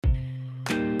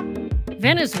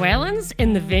Venezuelans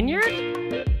in the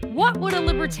vineyard? What would a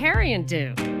libertarian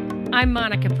do? I'm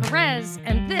Monica Perez,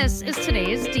 and this is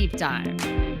today's Deep Dive.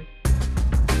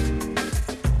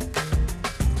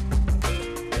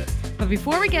 But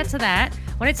before we get to that, I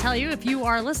want to tell you, if you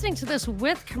are listening to this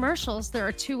with commercials, there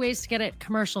are two ways to get it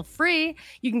commercial-free.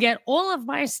 You can get all of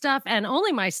my stuff and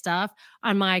only my stuff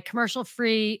on my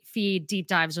commercial-free feed, Deep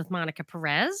Dives with Monica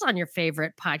Perez, on your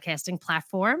favorite podcasting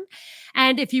platform.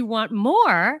 And if you want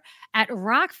more, at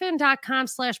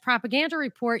rockfin.com/propaganda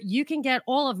report, you can get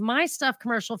all of my stuff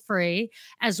commercial-free,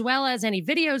 as well as any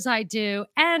videos I do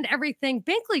and everything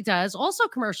Binkley does, also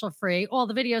commercial-free, all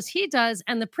the videos he does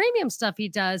and the premium stuff he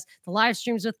does, the live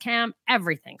streams with Cam,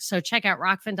 everything. So check out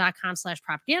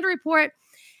rockfin.com/propaganda report.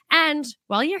 And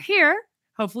while you're here,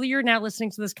 hopefully you're now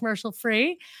listening to this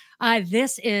commercial-free,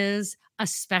 this is a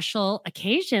special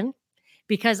occasion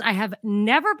because I have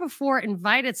never before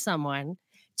invited someone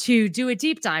to do a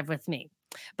deep dive with me.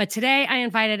 But today I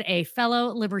invited a fellow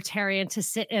libertarian to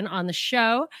sit in on the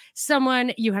show,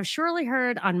 someone you have surely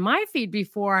heard on my feed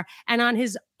before and on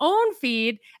his own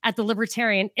feed at the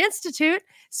Libertarian Institute,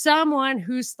 someone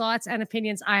whose thoughts and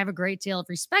opinions I have a great deal of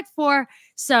respect for.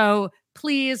 So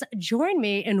please join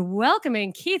me in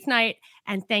welcoming Keith Knight.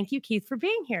 And thank you, Keith, for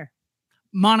being here.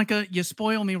 Monica, you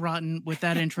spoil me rotten with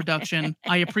that introduction.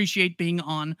 I appreciate being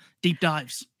on Deep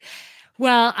Dives.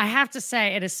 Well, I have to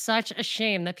say, it is such a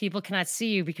shame that people cannot see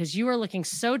you because you are looking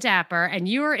so dapper and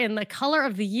you are in the color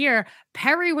of the year,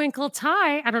 periwinkle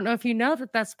tie. I don't know if you know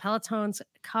that that's Peloton's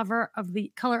color of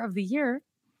the year.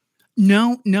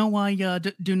 No, I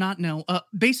do not know.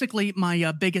 Basically,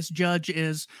 my biggest judge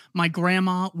is my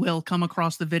grandma will come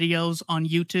across the videos on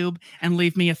YouTube and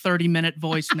leave me a 30-minute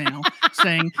voicemail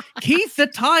saying, Keith, the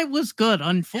tie was good.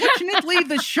 Unfortunately,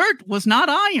 the shirt was not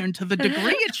ironed to the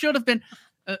degree it should have been.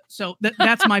 So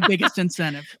that's my biggest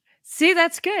incentive. See,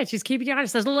 that's good. She's keeping you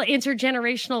honest. There's a little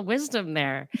intergenerational wisdom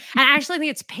there. I actually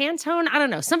think it's Pantone. I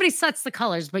don't know. Somebody sets the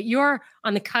colors, but you're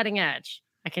on the cutting edge,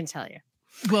 I can tell you.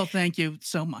 Well, thank you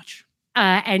so much.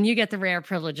 And you get the rare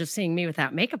privilege of seeing me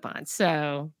without makeup on.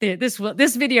 So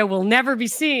this video will never be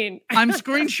seen. I'm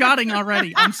screenshotting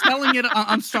already. I'm selling it.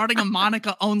 I'm starting a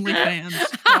Monica OnlyFans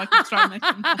so I can start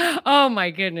making money. Oh my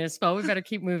goodness. Well, we better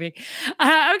keep moving.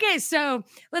 Okay, so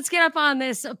let's get up on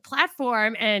this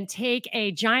platform and take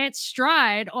a giant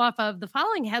stride off of the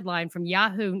following headline from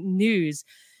Yahoo News.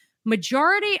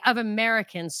 Majority of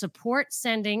Americans support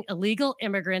sending illegal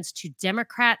immigrants to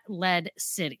Democrat-led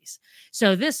cities.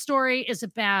 So this story is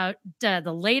about the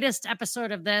latest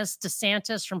episode of this.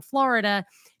 DeSantis from Florida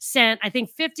sent, I think,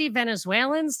 50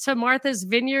 Venezuelans to Martha's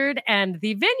Vineyard, and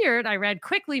the vineyard, I read,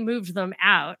 quickly moved them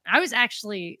out. I was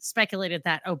actually speculated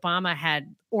that Obama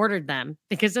had ordered them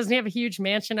because doesn't he have a huge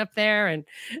mansion up there? And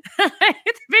I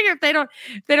figure if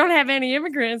they don't have any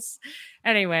immigrants.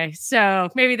 Anyway, so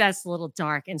maybe that's a little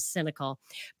dark and cynical.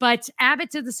 But Abbott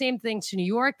did the same thing to New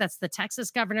York. That's the Texas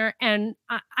governor. And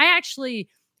I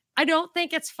don't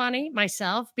think it's funny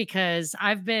myself because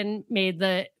I've been made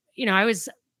I was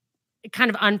kind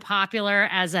of unpopular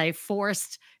as a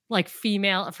forced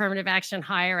female affirmative action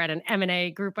hire at an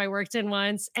M&A group I worked in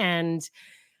once. And,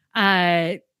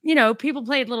 people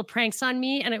played little pranks on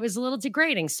me and it was a little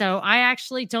degrading. So I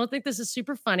actually don't think this is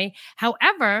super funny.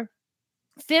 However,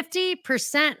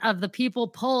 50% of the people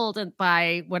polled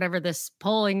by whatever this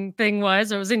polling thing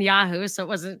was, it was in Yahoo. So it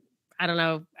wasn't, I don't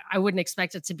know, I wouldn't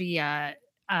expect it to be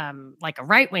like a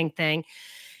right-wing thing.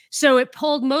 So it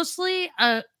polled mostly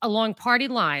along party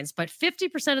lines, but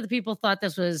 50% of the people thought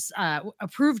this was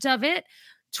approved of it.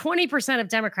 20% of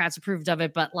Democrats approved of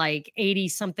it, but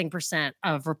 80-something%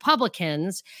 of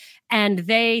Republicans. And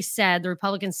the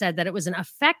Republicans said that it was an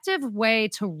effective way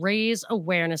to raise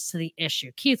awareness to the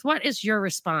issue. Keith, what is your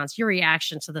response, your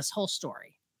reaction to this whole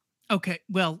story? Okay,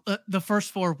 well, the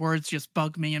first four words just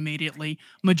bug me immediately.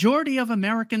 Majority of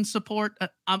Americans support.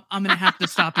 I'm going to have to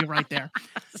stop you right there.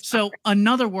 So, in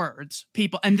other words,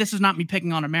 people, and this is not me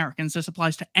picking on Americans, this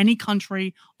applies to any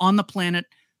country on the planet.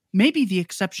 Maybe the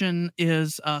exception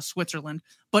is Switzerland,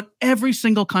 but every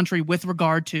single country with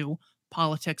regard to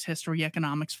politics, history,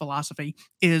 economics, philosophy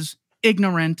is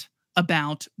ignorant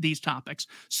about these topics.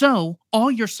 So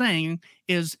all you're saying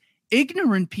is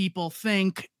ignorant people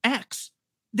think X.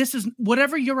 This is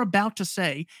whatever you're about to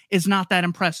say is not that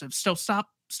impressive. So stop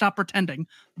pretending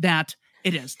that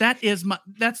it is. That's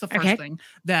the first thing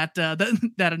that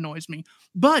annoys me.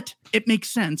 But it makes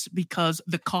sense because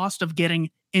the cost of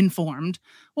getting informed,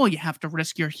 well, you have to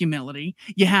risk your humility.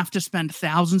 You have to spend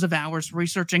thousands of hours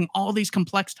researching all these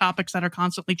complex topics that are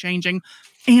constantly changing,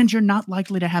 and you're not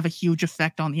likely to have a huge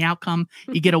effect on the outcome.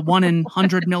 You get a 1 in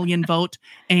 100 million vote,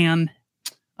 and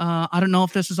I don't know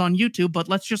if this is on YouTube, but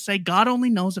let's just say God only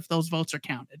knows if those votes are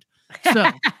counted.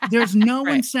 So there's no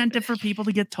Right. incentive for people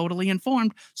to get totally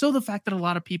informed. So the fact that a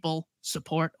lot of people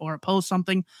support or oppose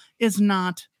something is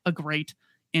not a great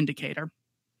indicator.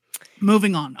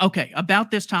 Moving on. Okay,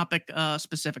 about this topic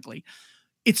specifically.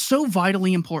 It's so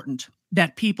vitally important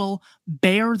that people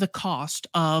bear the cost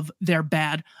of their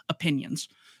bad opinions.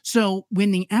 So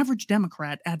when the average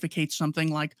Democrat advocates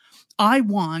something like, I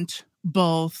want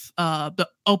both the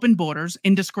open borders,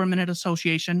 indiscriminate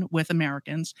association with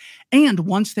Americans, and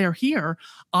once they're here,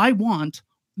 I want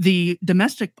the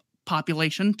domestic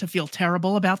population to feel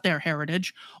terrible about their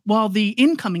heritage, while the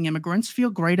incoming immigrants feel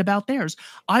great about theirs.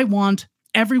 I want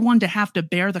everyone to have to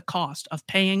bear the cost of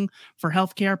paying for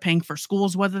healthcare, paying for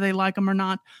schools, whether they like them or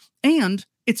not. And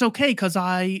it's okay because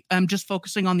I am just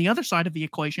focusing on the other side of the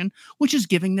equation, which is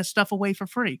giving this stuff away for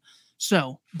free.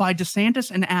 So by DeSantis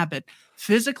and Abbott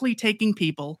physically taking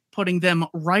people, putting them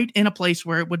right in a place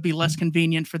where it would be less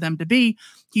convenient for them to be,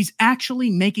 he's actually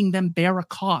making them bear a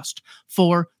cost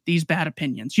for these bad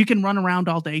opinions. You can run around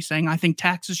all day saying, I think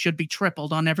taxes should be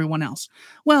tripled on everyone else.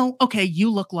 Well, okay,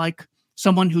 you look like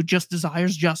someone who just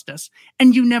desires justice,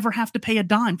 and you never have to pay a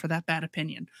dime for that bad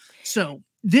opinion. So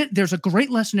there's a great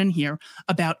lesson in here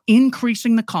about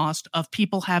increasing the cost of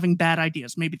people having bad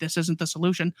ideas. Maybe this isn't the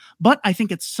solution, but I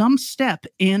think it's some step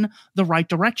in the right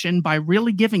direction by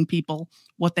really giving people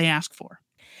what they ask for.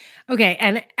 Okay.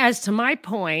 And as to my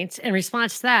point, in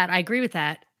response to that, I agree with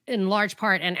that in large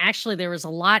part. And actually, there was a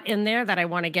lot in there that I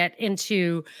want to get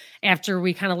into after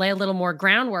we kind of lay a little more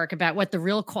groundwork about what the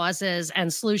real causes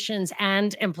and solutions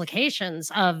and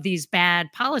implications of these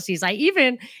bad policies. I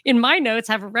even, in my notes,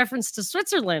 have a reference to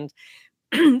Switzerland.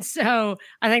 So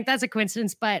I think that's a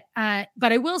coincidence, but I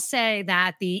will say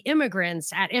that the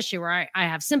immigrants at issue, where I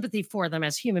have sympathy for them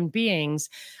as human beings,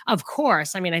 of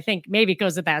course. I mean, I think maybe it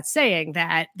goes without saying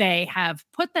that they have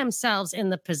put themselves in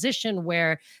the position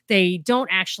where they don't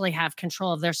actually have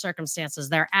control of their circumstances.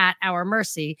 They're at our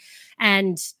mercy.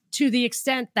 And to the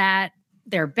extent that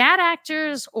they're bad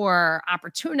actors or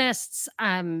opportunists,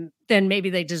 then maybe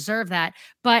they deserve that.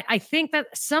 But I think that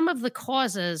some of the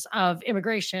causes of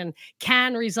immigration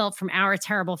can result from our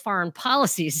terrible foreign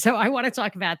policies. So I want to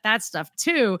talk about that stuff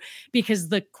too, because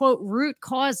the quote root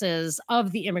causes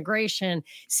of the immigration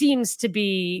seems to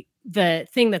be the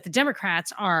thing that the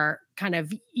Democrats are kind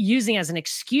of using as an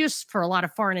excuse for a lot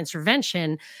of foreign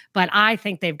intervention. But I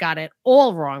think they've got it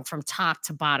all wrong from top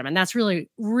to bottom. And that's really,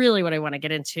 really what I want to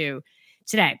get into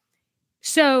today.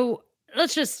 So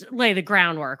let's just lay the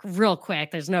groundwork real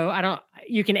quick.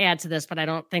 You can add to this, but I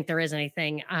don't think there is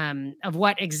anything of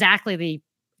what exactly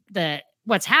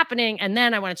what's happening. And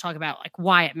then I want to talk about like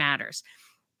why it matters.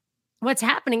 What's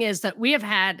happening is that we have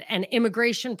had an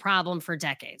immigration problem for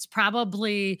decades.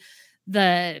 Probably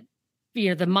the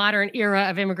modern era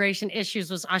of immigration issues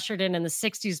was ushered in the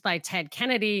 60s by Ted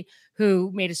Kennedy,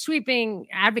 who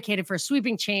advocated for a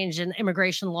sweeping change in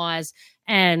immigration laws.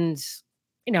 And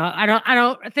I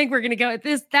don't think we're going to go at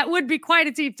this. That would be quite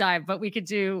a deep dive, but we could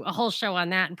do a whole show on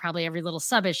that and probably every little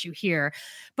sub issue here.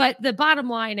 But the bottom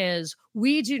line is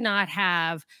we do not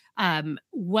have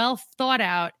well thought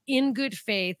out, in good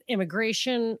faith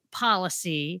immigration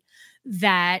policy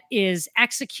that is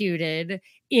executed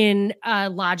in a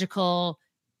logical,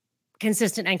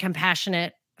 consistent, and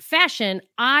compassionate fashion.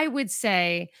 I would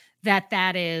say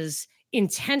that is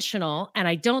intentional. And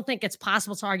I don't think it's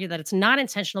possible to argue that it's not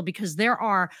intentional, because there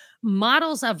are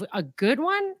models of a good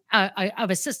one, of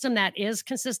a system that is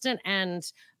consistent and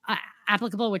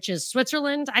applicable, which is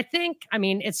Switzerland, I think. I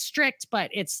mean, it's strict,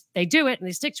 but they do it and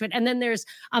they stick to it. And then there's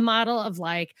a model of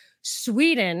like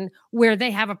Sweden, where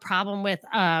they have a problem with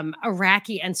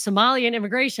Iraqi and Somalian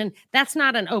immigration. That's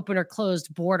not an open or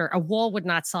closed border. A wall would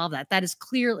not solve that. That is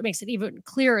clear. It makes it even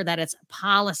clearer that it's a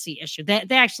policy issue. They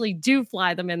actually do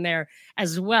fly them in there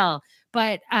as well.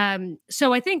 But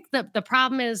so I think the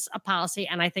problem is a policy,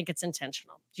 and I think it's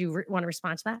intentional. Do you want to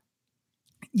respond to that?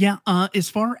 Yeah, as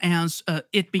far as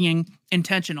it being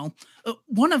intentional,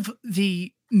 one of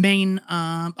the main,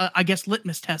 I guess,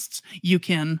 litmus tests you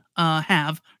can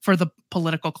have for the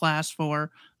political class, for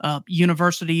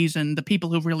universities and the people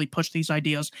who really push these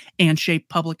ideas and shape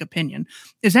public opinion,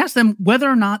 is ask them whether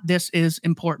or not this is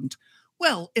important.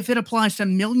 Well, if it applies to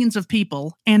millions of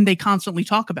people and they constantly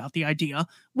talk about the idea,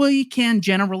 well, you can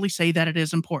generally say that it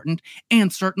is important.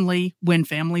 And certainly when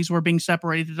families were being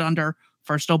separated under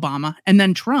first Obama and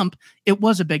then Trump, it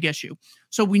was a big issue.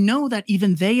 So we know that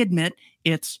even they admit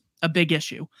it's a big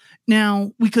issue.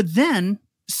 Now, we could then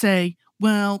say,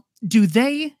 well, do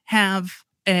they have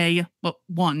a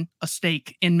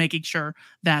stake in making sure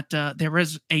that there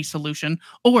is a solution,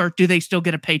 or do they still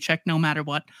get a paycheck no matter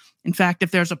what? In fact,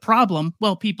 if there's a problem,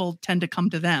 well, people tend to come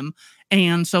to them,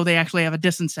 and so they actually have a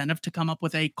disincentive to come up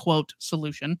with a quote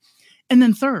solution. And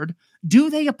then third, do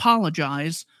they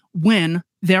apologize when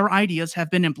their ideas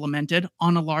have been implemented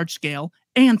on a large scale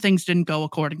and things didn't go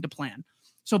according to plan?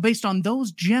 So based on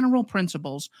those general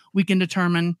principles, we can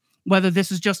determine whether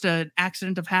this is just an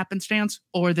accident of happenstance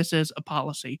or this is a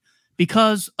policy.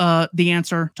 Because the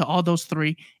answer to all those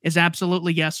three is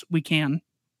absolutely yes, we can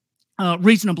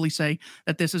reasonably say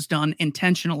that this is done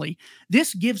intentionally.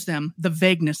 This gives them the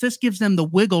vagueness. This gives them the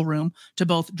wiggle room to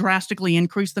both drastically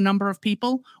increase the number of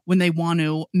people when they want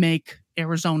to make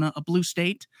Arizona a blue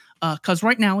state, because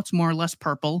right now it's more or less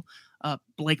purple.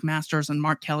 Blake Masters and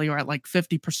Mark Kelly are at like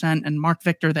 50%, and Mark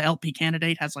Victor, the LP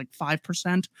candidate, has like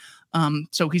 5%.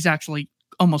 So he's actually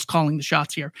almost calling the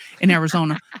shots here in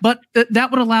Arizona. But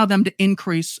that would allow them to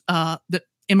increase the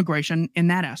immigration in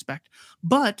that aspect.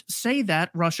 But say that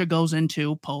Russia goes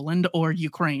into Poland or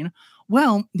Ukraine.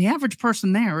 Well, the average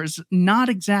person there is not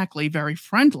exactly very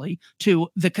friendly to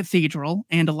the cathedral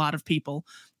and a lot of people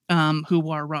who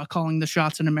are calling the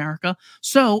shots in America.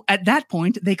 So at that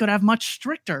point, they could have much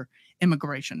stricter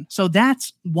immigration. So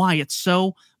that's why it's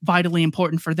so vitally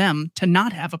important for them to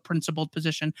not have a principled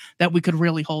position that we could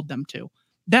really hold them to.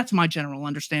 That's my general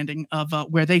understanding of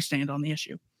where they stand on the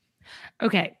issue.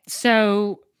 Okay,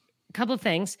 so a couple of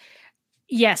things.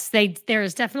 Yes, there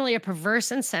is definitely a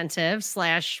perverse incentive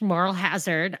 / moral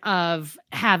hazard of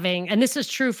having, and this is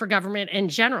true for government in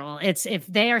general. It's if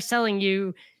they are selling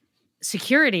you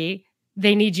security,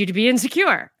 they need you to be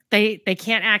insecure. They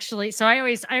can't actually. So I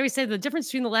always say the difference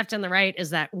between the left and the right is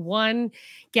that one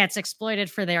gets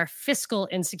exploited for their fiscal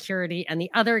insecurity and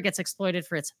the other gets exploited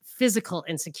for its physical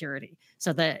insecurity.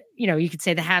 So you could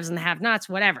say the haves and the have-nots,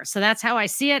 whatever. So that's how I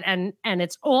see it, and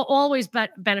it's always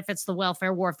benefits the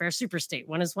welfare warfare superstate.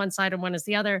 One is one side and one is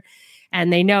the other,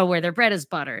 and they know where their bread is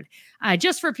buttered.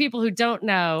 Just for people who don't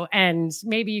know, and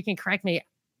maybe you can correct me,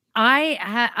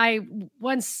 I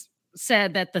once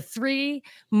said that the three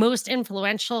most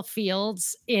influential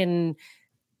fields in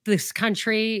this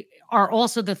country are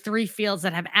also the three fields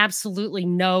that have absolutely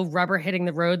no rubber hitting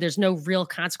the road. There's no real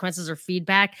consequences or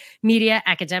feedback: media,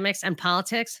 academics, and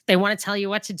politics. They want to tell you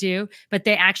what to do, but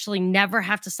they actually never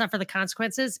have to suffer the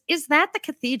consequences. Is that the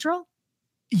cathedral?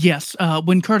 Yes.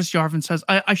 When Curtis Jarvin says,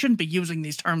 I shouldn't be using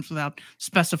these terms without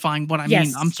specifying what I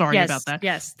mean. I'm sorry about that.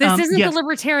 Yes. This isn't the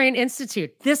Libertarian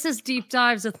Institute. This is Deep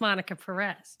Dives with Monica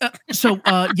Perez.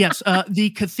 Yes,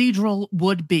 the cathedral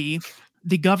would be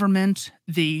the government,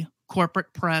 the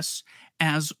corporate press,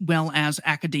 as well as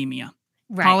academia.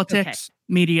 Right. Politics,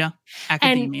 media,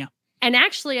 academia. And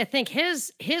actually, I think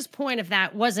his point of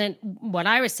that wasn't what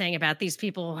I was saying about these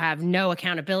people who have no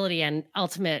accountability and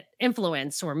ultimate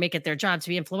influence or make it their job to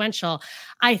be influential.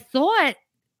 I thought,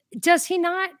 does he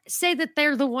not say that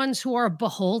they're the ones who are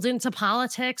beholden to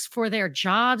politics for their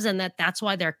jobs and that's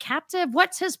why they're captive?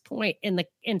 What's his point in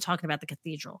talking about the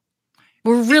cathedral?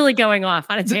 We're really going off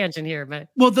on a tangent here, but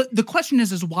the question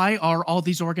is why are all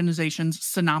these organizations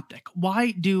synoptic?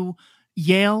 Why do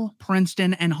Yale,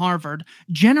 Princeton, and Harvard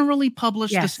generally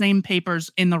publish the same papers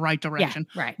in the right direction?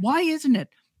 Yeah, right. Why isn't it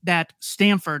that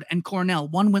Stanford and Cornell,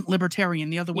 one went libertarian,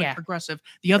 the other went progressive,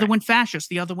 the other went fascist,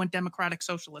 the other went democratic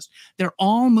socialist? They're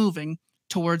all moving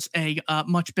towards a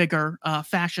much bigger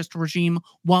fascist regime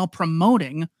while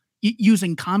promoting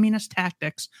using communist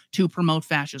tactics to promote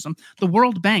fascism. The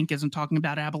World Bank isn't talking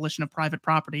about abolition of private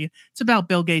property. It's about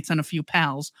Bill Gates and a few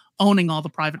pals owning all the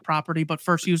private property, but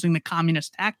first using the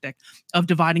communist tactic of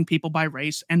dividing people by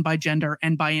race and by gender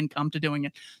and by income to doing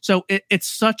it. So it's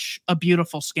such a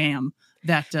beautiful scam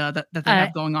that they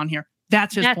have going on here.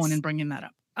 That's his point in bringing that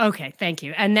up. Okay, thank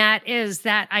you. And that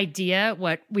idea,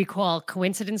 what we call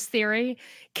coincidence theory,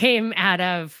 came out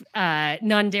of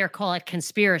none dare call it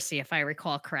conspiracy, if I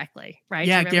recall correctly, right?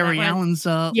 Yeah, Gary Allen's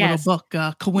little book,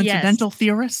 Coincidental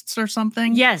Theorists or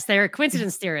something. Yes, they're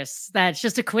coincidence theorists. That's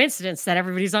just a coincidence that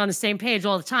everybody's on the same page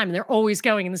all the time and they're always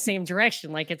going in the same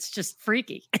direction. Like, it's just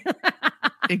freaky.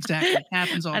 Exactly.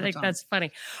 Happens all the time. I think that's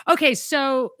funny. Okay,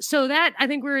 so that, I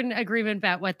think we're in agreement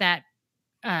about what that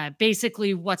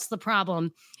basically what's the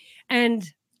problem.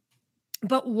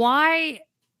 But why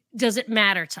does it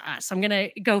matter to us? I'm going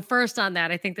to go first on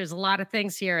that. I think there's a lot of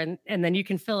things here, and then you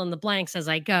can fill in the blanks as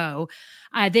I go.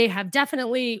 They have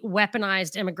definitely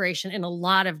weaponized immigration in a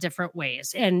lot of different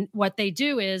ways. And what they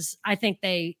do is, I think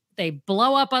they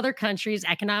blow up other countries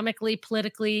economically,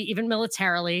 politically, even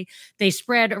militarily. They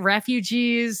spread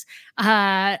refugees,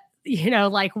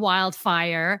 like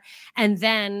wildfire. And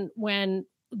then when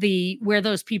where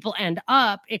those people end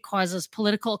up, it causes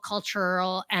political,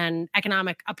 cultural, and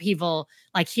economic upheaval.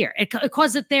 Like here, it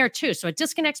causes it there too. So it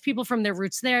disconnects people from their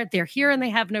roots there. They're here and they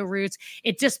have no roots.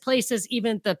 It displaces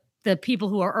even the people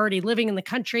who are already living in the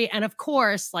country. And of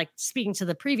course, like speaking to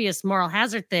the previous moral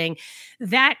hazard thing,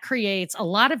 that creates a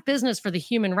lot of business for the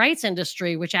human rights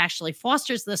industry, which actually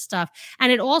fosters this stuff.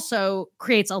 And it also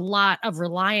creates a lot of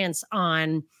reliance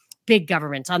on big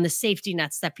government, on the safety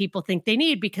nets that people think they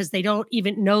need because they don't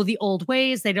even know the old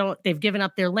ways. They've given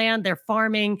up their land, they're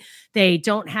farming. They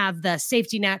don't have the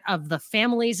safety net of the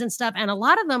families and stuff. And a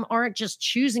lot of them aren't just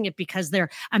choosing it because they're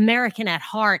American at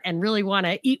heart and really want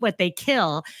to eat what they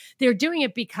kill. They're doing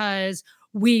it because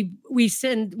we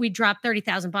drop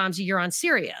 30,000 bombs a year on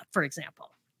Syria, for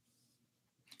example.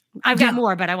 I've got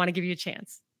more, but I want to give you a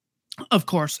chance. Of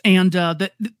course. And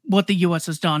what the U.S.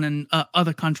 has done in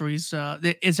other countries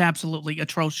is absolutely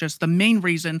atrocious. The main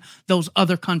reason those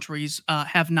other countries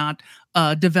have not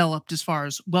developed as far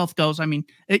as wealth goes, I mean,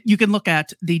 you can look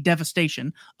at the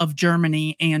devastation of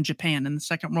Germany and Japan in the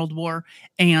Second World War.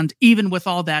 And even with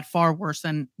all that, far worse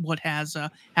than what has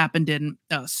happened in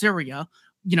Syria,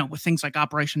 with things like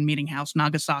Operation Meeting House,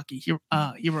 Nagasaki,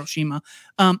 Hiroshima,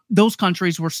 those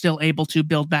countries were still able to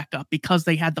build back up because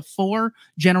they had the 4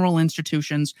 general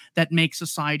institutions that make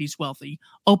societies wealthy: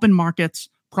 open markets,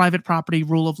 private property,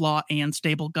 rule of law, and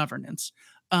stable governance.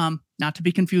 Not to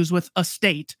be confused with a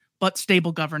state, but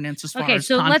stable governance as far as Okay,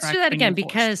 so let's do that again enforced.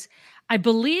 because I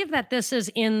believe that this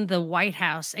is in the White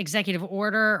House executive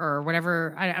order or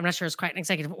whatever. I'm not sure it's quite an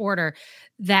executive order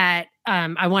that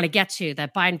I want to get to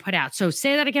that Biden put out. So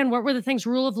say that again. What were the things?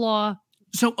 Rule of law.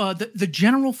 So the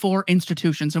general 4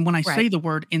 institutions, and when I say the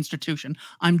word institution,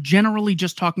 I'm generally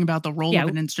just talking about the role of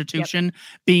an institution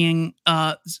being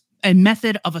a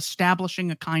method of establishing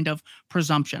a kind of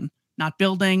presumption, not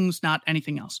buildings, not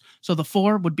anything else. So the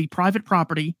 4 would be private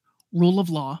property, rule of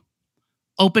law,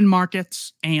 open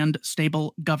markets, and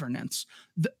stable governance.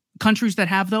 The countries that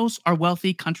have those are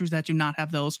wealthy. Countries that do not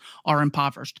have those are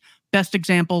impoverished. Best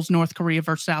examples: North Korea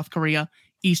versus South Korea,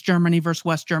 East Germany versus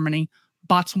West Germany,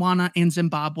 Botswana and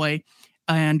Zimbabwe,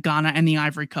 and Ghana and the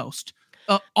Ivory Coast.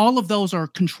 All of those are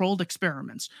controlled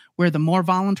experiments where the more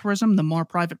voluntarism, the more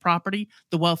private property,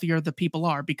 the wealthier the people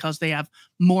are because they have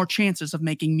more chances of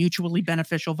making mutually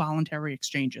beneficial voluntary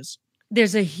exchanges.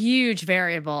 There's a huge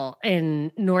variable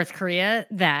in North Korea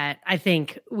that I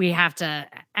think we have to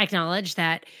acknowledge,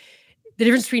 that the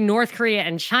difference between North Korea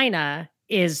and China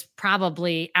is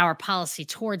probably our policy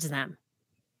towards them.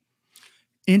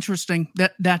 Interesting.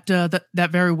 That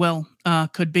very well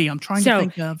could be. I'm trying to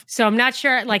think of. So I'm not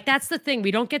sure. Like, that's the thing.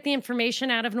 We don't get the information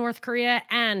out of North Korea,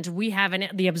 and we have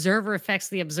the observer affects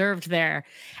the observed there.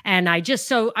 And I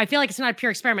feel like it's not a pure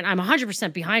experiment. I'm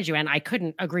 100% behind you, and I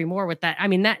couldn't agree more with that. I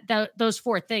mean, those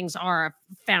 4 things are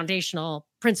foundational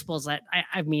principles that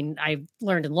I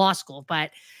learned in law school.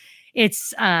 But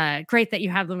it's great that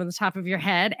you have them on the top of your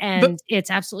head, and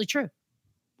it's absolutely true.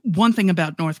 One thing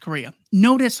about North Korea,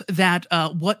 notice that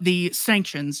what the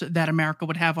sanctions that America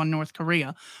would have on North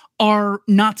Korea are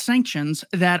not sanctions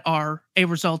that are a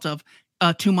result of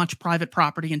too much private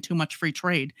property and too much free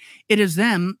trade. It is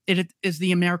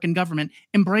the American government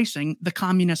embracing the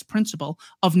communist principle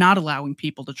of not allowing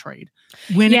people to trade.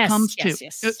 When it comes to,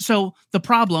 so the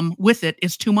problem with it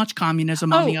is too much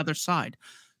communism on the other side.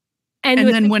 And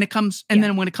then when it comes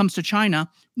to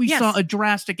China, we saw a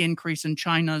drastic increase in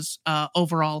China's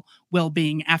overall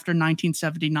well-being after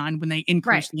 1979 when they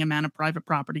increased the amount of private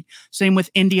property. Same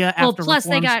with India after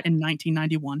reforms in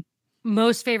 1991.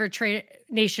 Most favored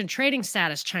nation trading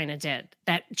status China did.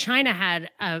 That China had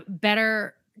a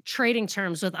better trading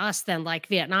terms with us than like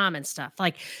Vietnam and stuff.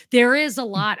 Like, there is a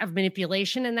lot of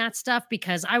manipulation in that stuff,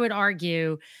 because I would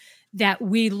argue that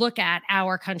we look at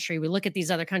our country, we look at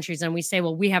these other countries, and we say,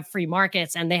 well, we have free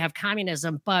markets and they have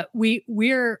communism, but we've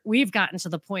gotten to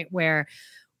the point where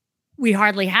we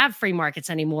hardly have free markets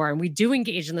anymore, and we do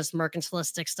engage in this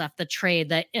mercantilistic stuff, the trade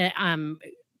that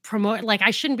promote. Like,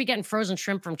 I shouldn't be getting frozen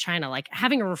shrimp from China. Like,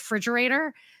 having a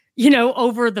refrigerator,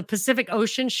 over the Pacific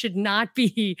Ocean should not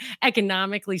be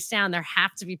economically sound. There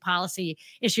have to be policy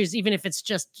issues, even if it's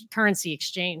just currency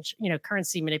exchange,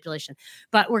 currency manipulation.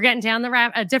 But we're getting down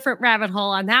a different rabbit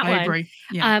hole on that one. I agree.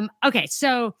 Yeah. Okay.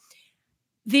 So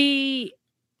the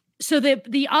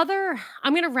other,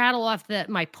 I'm going to rattle off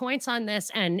my points on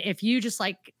this. And if you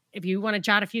if you want to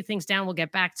jot a few things down, we'll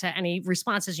get back to any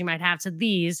responses you might have to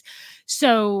these.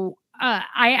 So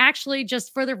I actually,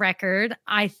 just for the record,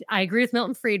 I agree with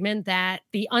Milton Friedman that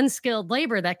the unskilled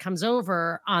labor that comes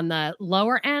over on the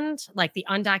lower end, like the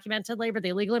undocumented labor, the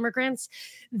illegal immigrants,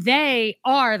 they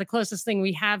are the closest thing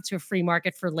we have to a free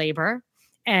market for labor.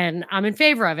 and I'm in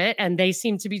favor of it. And they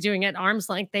seem to be doing it at arm's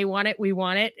length. They want it. We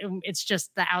want it. It's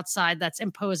just the outside that's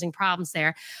imposing problems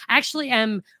there. I actually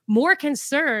am more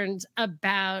concerned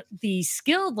about the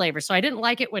skilled labor. So I didn't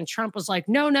like it when Trump was like,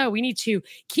 no, we need to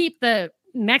keep the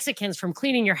Mexicans from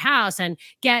cleaning your house and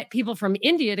get people from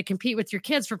India to compete with your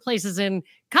kids for places in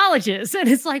colleges. And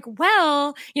it's like,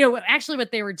 well, actually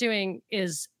what they were doing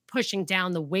is pushing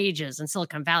down the wages in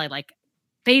Silicon Valley. Like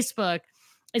Facebook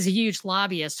is a huge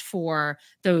lobbyist for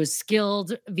those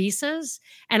skilled visas.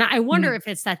 And I wonder if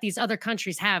it's that these other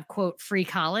countries have, quote, free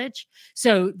college.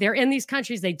 So they're in these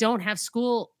countries, they don't have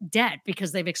school debt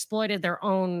because they've exploited their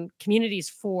own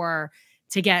communities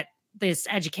to get this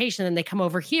education. And they come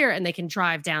over here and they can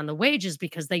drive down the wages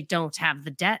because they don't have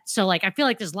the debt. So like, I feel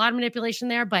like there's a lot of manipulation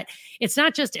there, but it's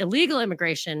not just illegal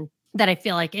immigration that I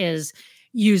feel like is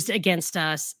used against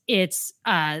us. It's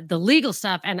the legal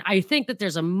stuff. And I think that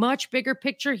there's a much bigger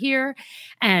picture here.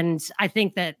 And I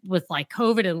think that with like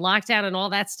COVID and lockdown and all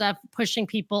that stuff, pushing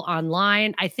people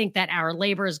online, I think that our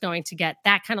labor is going to get,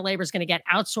 that kind of labor is going to get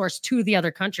outsourced to the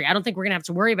other country. I don't think we're going to have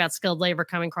to worry about skilled labor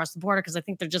coming across the border because I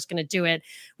think they're just going to do it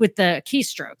with the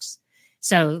keystrokes.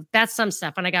 So that's some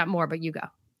stuff. And I got more, but you go.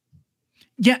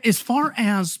 Yeah, as far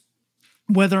as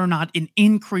whether or not an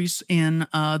increase in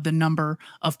the number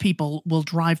of people will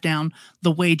drive down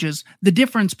the wages. The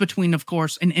difference between, of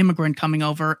course, an immigrant coming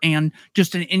over and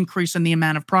just an increase in the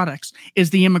amount of products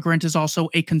is the immigrant is also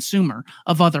a consumer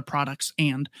of other products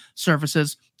and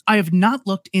services. I have not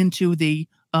looked into the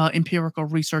empirical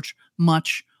research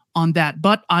much on that,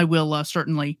 but I will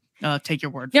certainly take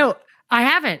your word. No, I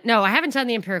haven't. No, I haven't done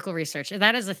the empirical research.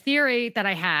 That is a theory that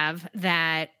I have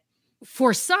that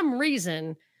for some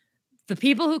reason, the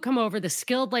people who come over, the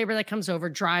skilled labor that comes over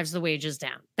drives the wages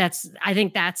down. I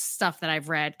think that's stuff that I've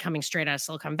read coming straight out of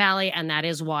Silicon Valley. And that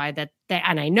is why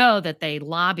and I know that they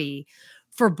lobby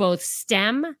for both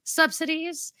STEM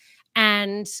subsidies.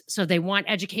 And so they want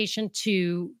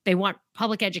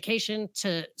public education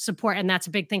to support. And that's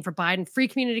a big thing for Biden. Free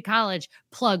community college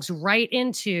plugs right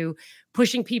into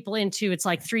pushing people into, it's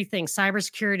like three things: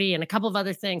 cybersecurity and a couple of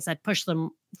other things that push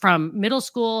them from middle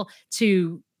school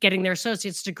to getting their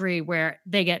associate's degree, where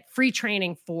they get free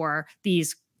training for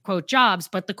these quote jobs,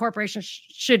 but the corporation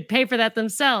should pay for that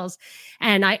themselves.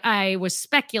 And I was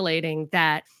speculating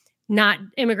that not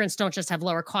immigrants don't just have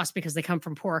lower costs because they come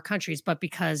from poorer countries, but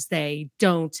because they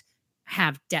don't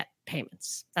have debt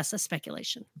payments. That's a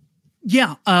speculation.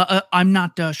 Yeah, I'm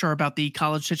not sure about the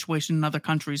college situation in other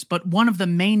countries, but one of the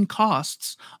main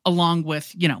costs, along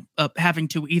with, having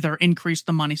to either increase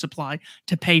the money supply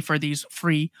to pay for these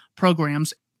free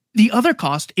programs, the other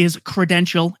cost is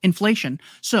credential inflation.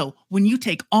 So when you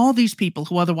take all these people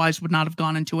who otherwise would not have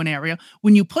gone into an area,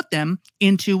 when you put them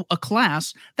into a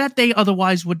class that they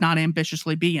otherwise would not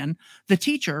ambitiously be in, the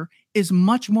teacher is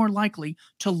much more likely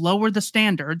to lower the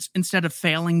standards instead of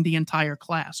failing the entire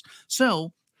class.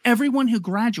 So everyone who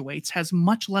graduates has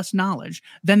much less knowledge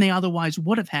than they otherwise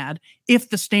would have had if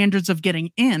the standards of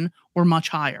getting in were much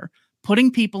higher.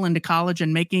 Putting people into college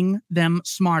and making them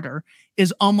smarter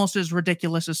is almost as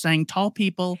ridiculous as saying tall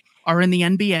people are in the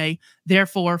NBA,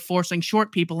 therefore forcing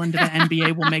short people into the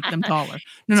NBA will make them taller.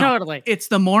 No, totally. It's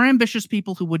the more ambitious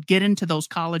people who would get into those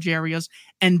college areas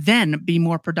and then be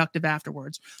more productive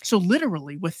afterwards. So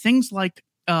literally with things like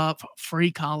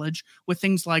free college, with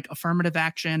things like affirmative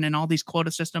action and all these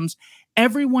quota systems,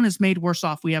 everyone is made worse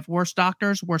off. We have worse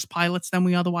doctors, worse pilots than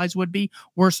we otherwise would be,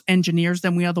 worse engineers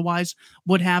than we otherwise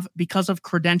would have because of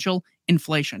credential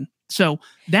inflation. So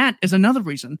that is another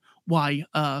reason why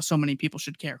so many people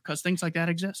should care, because things like that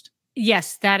exist.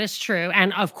 Yes, that is true.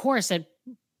 And of course, it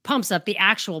pumps up the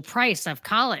actual price of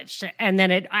college. And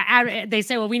then they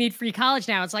say, well, we need free college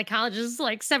now. It's like college is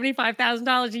like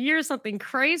 $75,000 a year, something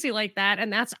crazy like that.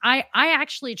 And I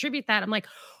actually attribute that. I'm like,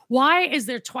 why are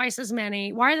there twice as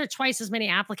many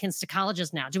applicants to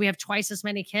colleges now? Do we have twice as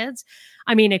many kids?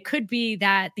 I mean, it could be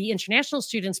that the international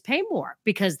students pay more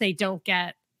because they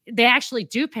actually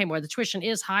do pay more. The tuition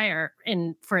is higher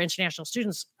for international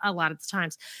students a lot of the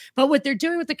times. But what they're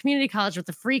doing with the community college, with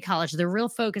the free college, their real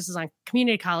focus is on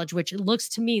community college, which it looks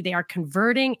to me they are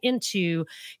converting into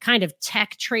kind of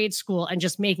tech trade school and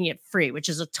just making it free, which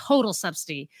is a total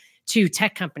subsidy to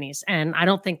tech companies. And I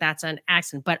don't think that's an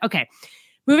accident. But okay,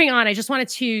 moving on, I just wanted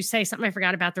to say something I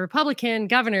forgot about. The Republican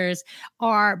governors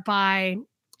are, by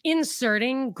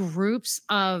inserting groups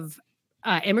of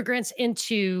immigrants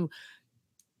into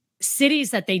cities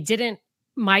that they didn't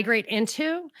migrate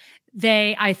into,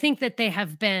 I think that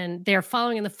they're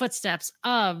following in the footsteps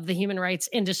of the human rights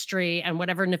industry and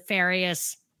whatever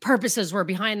nefarious purposes were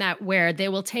behind that, where they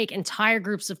will take entire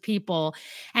groups of people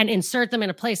and insert them in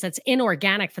a place that's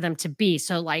inorganic for them to be.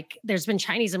 So like there's been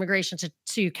Chinese immigration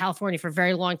to California for a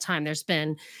very long time. There's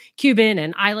been Cuban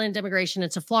and island immigration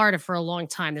into Florida for a long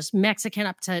time. There's Mexican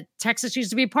up to Texas used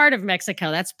to be part of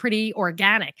Mexico. That's pretty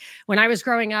organic. When I was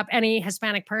growing up, any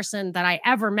Hispanic person that I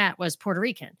ever met was Puerto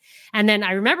Rican. And then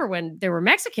I remember when there were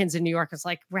Mexicans in New York, it's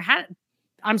like,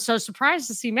 I'm so surprised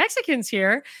to see Mexicans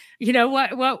here. You know,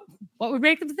 what would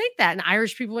make them think that? And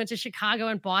Irish people went to Chicago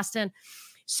and Boston.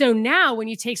 So now when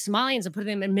you take Somalians and put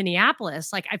them in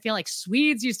Minneapolis, like I feel like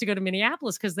Swedes used to go to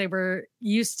Minneapolis because they were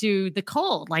used to the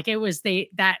cold. Like it was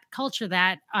that culture,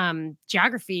 that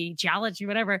geography,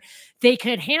 whatever, they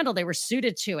could handle. They were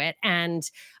suited to it. And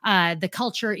the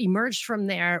culture emerged from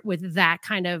there with that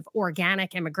kind of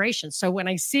organic immigration. So when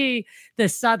I see the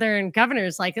Southern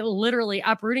governors like literally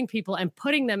uprooting people and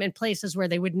putting them in places where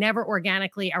they would never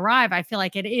organically arrive, I feel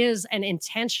like it is an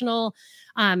intentional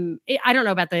I don't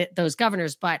know about those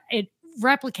governors, but it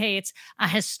replicates a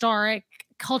historic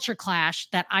culture clash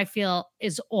that I feel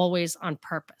is always on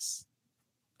purpose.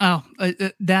 Oh,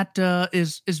 that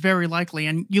is very likely.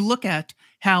 And you look at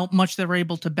how much they're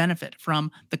able to benefit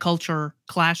from the culture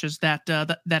clashes that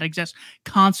exist,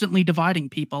 constantly dividing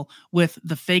people with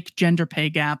the fake gender pay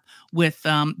gap, with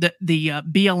the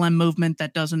BLM movement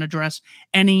that doesn't address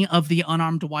any of the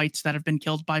unarmed whites that have been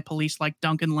killed by police like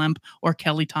Duncan Lemp or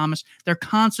Kelly Thomas. They're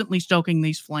constantly stoking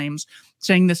these flames,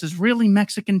 saying this is really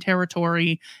Mexican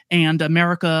territory and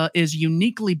America is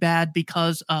uniquely bad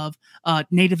because of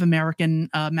Native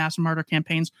American mass murder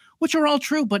campaigns, which are all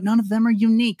true, but none of them are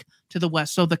unique to the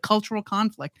West. So the cultural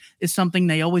conflict is something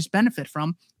they always benefit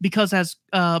from because, as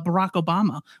Barack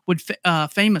Obama would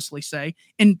famously say,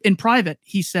 in private,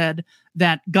 he said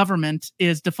that government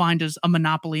is defined as a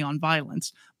monopoly on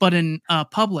violence. But in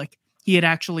public, he had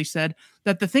actually said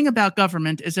that the thing about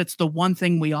government is it's the one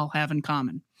thing we all have in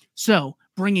common. So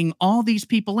bringing all these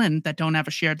people in that don't have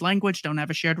a shared language, don't have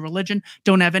a shared religion,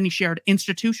 don't have any shared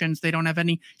institutions, they don't have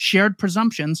any shared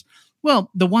presumptions. Well,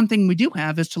 the one thing we do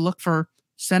have is to look for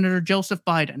Senator Joseph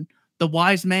Biden, the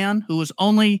wise man who is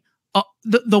only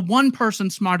the one person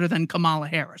smarter than Kamala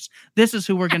Harris. This is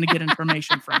who we're going to get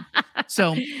information from.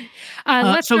 So,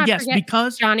 let's not yes, forget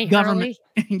because Johnny government.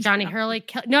 Hurley. Johnny Hurley.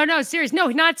 No, serious. No,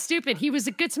 not stupid. He was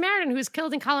a good Samaritan who was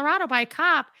killed in Colorado by a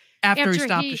cop After he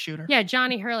stopped the shooter. Yeah,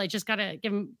 Johnny Hurley. Just got to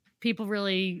give him. People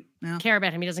really care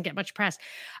about him. He doesn't get much press.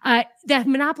 That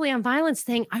monopoly on violence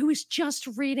thing, I was just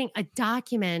reading a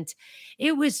document.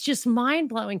 It was just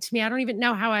mind-blowing to me. I don't even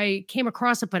know how I came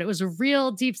across it, but it was a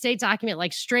real deep state document,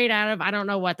 like straight out of, I don't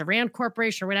know what, the Rand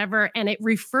Corporation or whatever. And it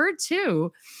referred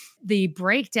to the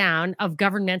breakdown of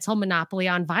governmental monopoly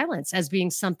on violence as being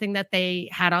something that they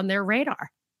had on their radar.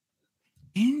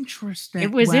 Interesting.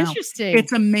 It was interesting.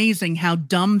 It's amazing how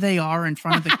dumb they are in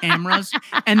front of the cameras,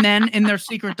 and then in their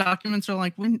secret documents are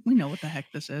like, "We know what the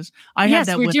heck this is."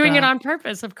 We're doing it on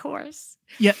purpose, of course.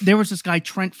 Yeah, there was this guy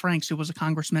Trent Franks who was a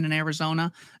congressman in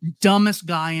Arizona. Dumbest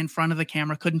guy in front of the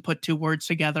camera, couldn't put two words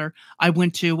together. I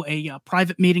went to a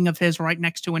private meeting of his right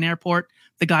next to an airport.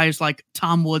 The guy is like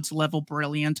Tom Woods level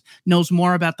brilliant, knows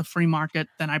more about the free market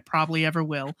than I probably ever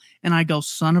will. And I go,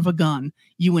 son of a gun,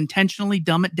 you intentionally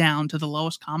dumb it down to the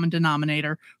lowest common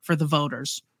denominator for the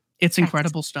voters. It's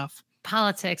incredible stuff.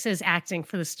 Politics is acting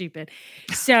for the stupid.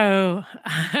 So,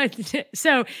 do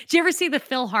you ever see the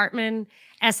Phil Hartman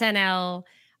SNL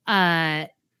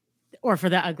or for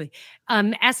the ugly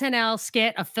SNL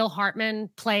skit of Phil Hartman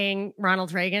playing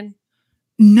Ronald Reagan?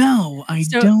 No, I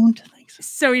don't think so.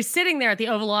 So he's sitting there at the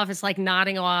Oval Office, like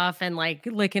nodding off and like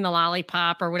licking a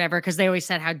lollipop or whatever, because they always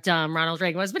said how dumb Ronald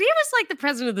Reagan was. But he was like the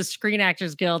president of the Screen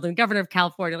Actors Guild and governor of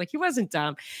California. Like he wasn't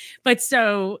dumb. But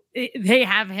so they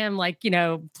have him like,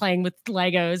 playing with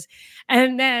Legos.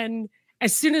 And then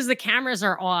as soon as the cameras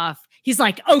are off, he's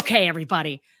like, okay,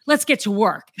 everybody, let's get to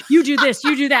work. You do this,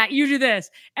 you do that, you do this.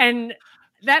 And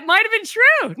that might have been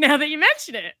true now that you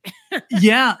mention it.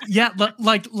 yeah.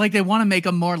 Like they want to make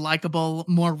them more likable,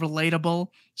 more relatable.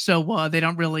 So they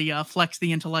don't really flex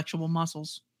the intellectual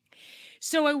muscles.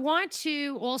 So I want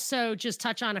to also just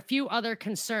touch on a few other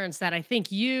concerns that I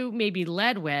think you maybe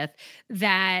led with,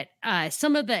 that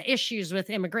some of the issues with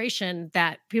immigration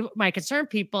that might concern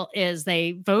people is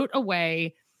they vote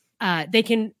away. They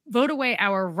can vote away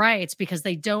our rights because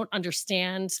they don't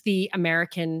understand the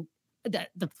American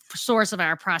the source of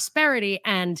our prosperity.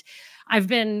 And I've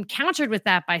been countered with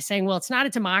that by saying, well, it's not a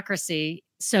democracy,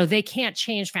 so they can't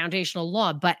change foundational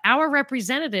law. But our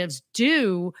representatives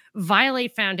do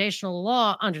violate foundational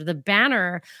law under the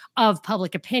banner of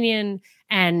public opinion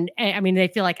And I mean, they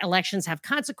feel like elections have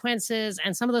consequences,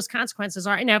 and some of those consequences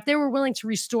are, now, if they were willing to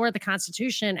restore the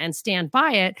Constitution and stand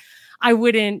by it,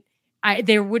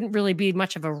 there wouldn't really be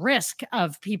much of a risk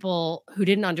of people who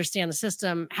didn't understand the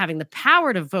system having the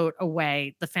power to vote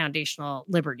away the foundational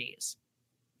liberties.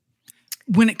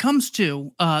 When it comes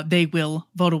to they will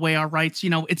vote away our rights,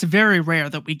 it's very rare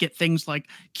that we get things like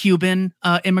Cuban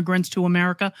immigrants to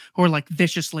America who are like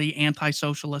viciously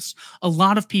anti-socialists. A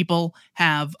lot of people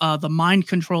have the mind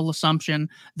control assumption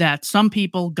that some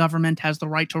people, government has the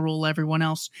right to rule everyone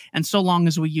else. And so long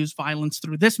as we use violence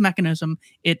through this mechanism,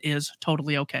 it is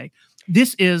totally okay.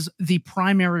 This is the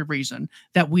primary reason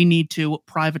that we need to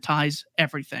privatize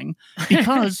everything,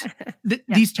 because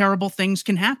these terrible things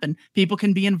can happen. People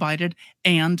can be invited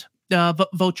and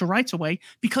vote your rights away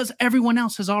because everyone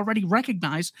else has already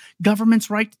recognized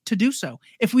government's right to do so.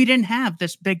 If we didn't have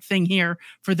this big thing here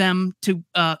for them to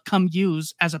come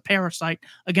use as a parasite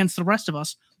against the rest of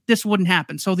us, this wouldn't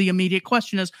happen. So the immediate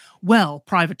question is, well,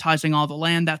 privatizing all the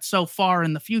land, that's so far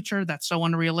in the future, that's so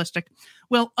unrealistic.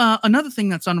 Well, another thing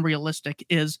that's unrealistic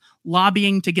is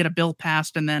lobbying to get a bill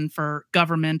passed and then for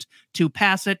government to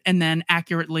pass it and then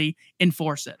accurately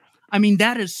enforce it. I mean,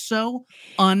 that is so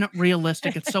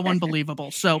unrealistic. It's so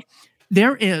unbelievable. So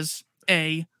there is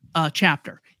a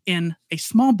chapter in a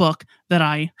small book that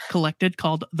I collected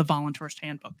called The Voluntarist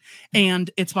Handbook.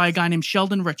 And it's by a guy named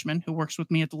Sheldon Richman, who works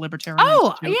with me at the Libertarian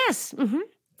Institute. Yes. Mm-hmm.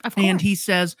 Of course. And he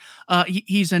says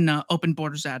he's an open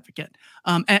borders advocate,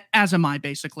 as am I,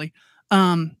 basically.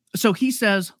 So he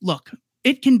says, look,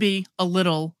 it can be a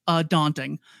little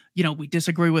daunting. We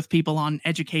disagree with people on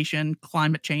education,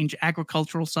 climate change,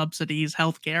 agricultural subsidies,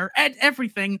 healthcare, and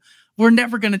everything. We're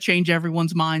never going to change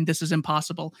everyone's mind. This is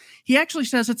impossible. He actually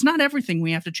says it's not everything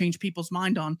we have to change people's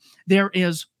mind on. There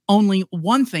is only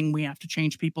one thing we have to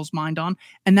change people's mind on,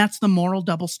 and that's the moral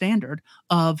double standard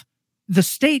of the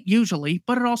state usually,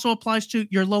 but it also applies to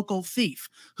your local thief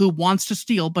who wants to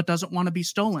steal but doesn't want to be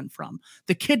stolen from,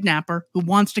 the kidnapper who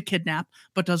wants to kidnap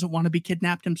but doesn't want to be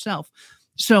kidnapped himself.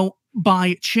 So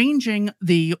by changing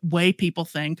the way people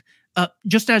think,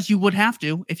 just as you would have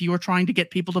to if you were trying to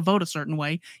get people to vote a certain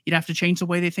way, you'd have to change the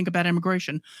way they think about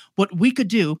immigration. What we could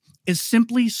do is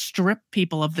simply strip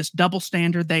people of this double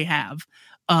standard they have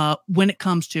when it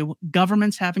comes to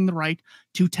governments having the right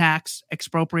to tax,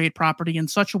 expropriate property in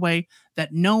such a way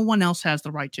that no one else has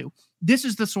the right to. This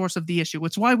is the source of the issue.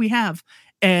 It's why we have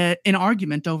an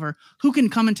argument over who can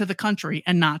come into the country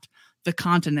and not the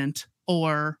continent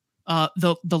or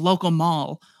the local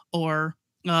mall or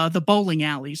the bowling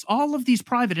alleys. All of these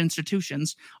private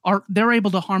institutions they're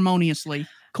able to harmoniously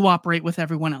cooperate with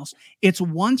everyone else. It's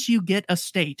once you get a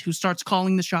state who starts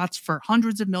calling the shots for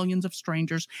hundreds of millions of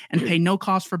strangers and pay no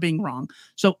cost for being wrong.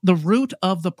 So the root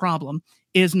of the problem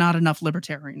is not enough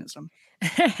libertarianism.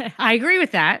 I agree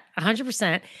with that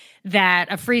 100%,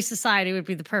 that a free society would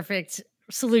be the perfect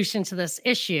solution to this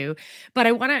issue. But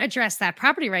I want to address that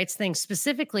property rights thing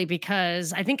specifically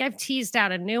because I think I've teased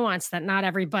out a nuance that not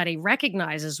everybody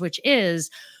recognizes, which is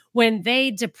when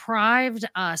they deprived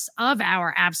us of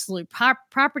our absolute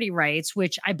property rights,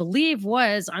 which I believe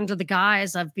was under the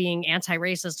guise of being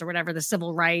anti-racist or whatever, the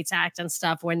Civil Rights Act and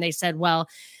stuff, when they said, well,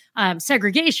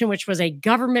 segregation, which was a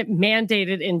government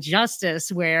mandated injustice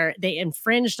where they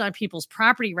infringed on people's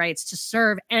property rights to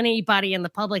serve anybody in the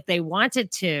public they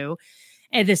wanted to.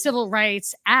 And the Civil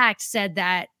Rights Act said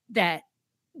that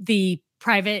the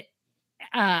private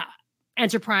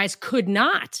enterprise could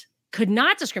not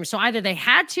discriminate. So either they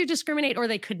had to discriminate or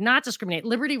they could not discriminate.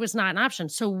 Liberty was not an option.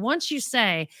 So once you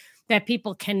say that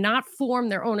people cannot form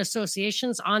their own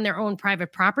associations on their own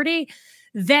private property,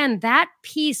 then that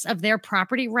piece of their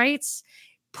property rights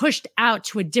pushed out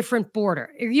to a different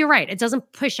border. You're right. It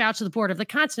doesn't push out to the border of the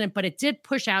continent, but it did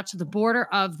push out to the border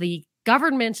of the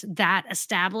government that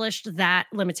established that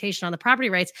limitation on the property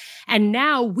rights. And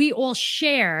now we all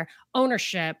share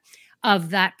ownership of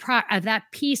that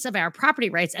piece of our property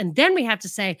rights. And then we have to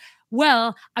say,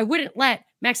 well, I wouldn't let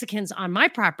Mexicans on my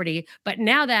property, but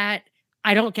now that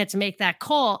I don't get to make that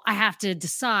call, I have to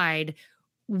decide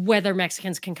whether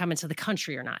Mexicans can come into the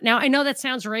country or not. Now, I know that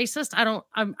sounds racist.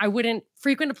 I wouldn't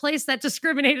frequent a place that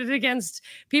discriminated against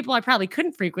people. I probably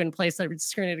couldn't frequent a place that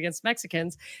discriminated against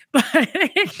Mexicans, but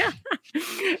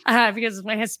because of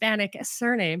my Hispanic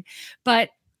surname. But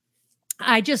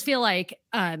I just feel like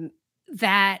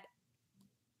that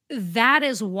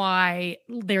is why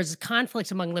there's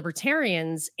conflict among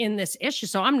libertarians in this issue.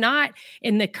 So I'm not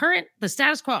in the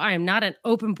status quo. I am not an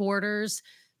open borders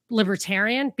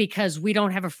libertarian because we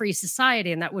don't have a free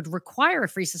society, and that would require a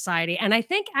free society. And I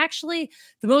think actually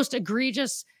the most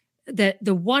egregious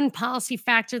the one policy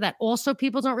factor that also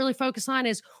people don't really focus on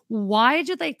is, why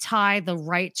do they tie the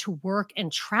right to work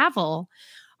and travel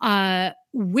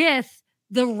with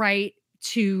the right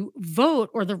to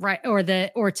vote, or the right,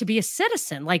 or to be a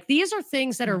citizen? Like, these are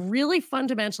things that are really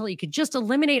fundamental. You could just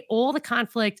eliminate all the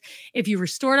conflict if you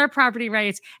restored our property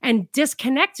rights and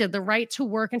disconnected the right to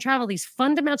work and travel. These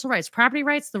fundamental rights, property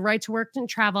rights, the right to work and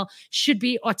travel, should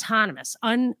be autonomous,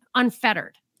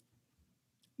 unfettered.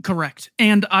 Correct.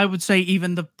 And I would say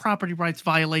even the property rights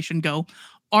violation go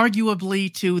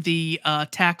arguably to the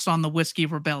tax on the Whiskey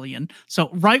Rebellion. So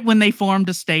right when they formed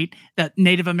a state, that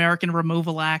Native American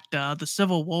Removal Act, the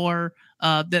Civil War,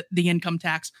 the income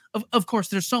tax. Of course,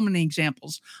 there's so many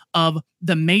examples of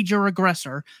the major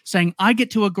aggressor saying, I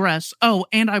get to aggress. Oh,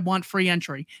 and I want free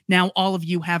entry. Now all of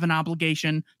you have an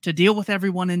obligation to deal with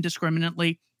everyone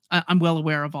indiscriminately. I'm well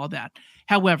aware of all that.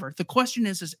 However, the question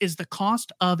is the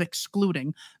cost of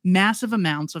excluding massive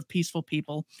amounts of peaceful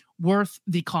people worth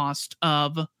the cost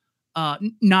of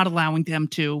not allowing them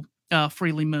to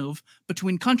freely move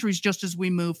between countries, just as we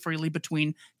move freely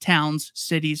between towns,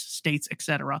 cities, states,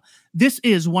 etc.? This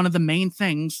is one of the main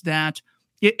things that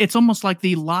it's almost like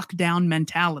the lockdown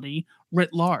mentality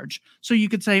writ large. So you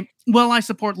could say, well, I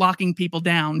support locking people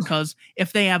down because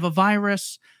if they have a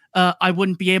virus, I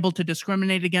wouldn't be able to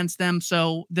discriminate against them,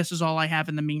 so this is all I have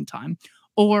in the meantime.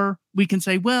 Or we can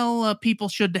say, well, people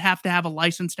should have to have a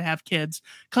license to have kids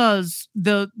because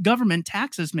the government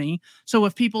taxes me. So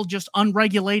if people just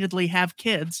unregulatedly have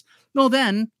kids, well,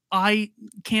 then I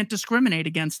can't discriminate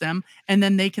against them, and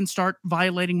then they can start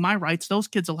violating my rights. Those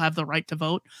kids will have the right to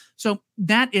vote. So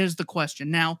that is the question.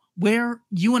 Now, where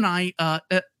you and I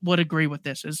would agree with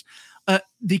this is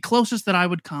the closest that I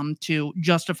would come to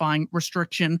justifying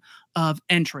restriction of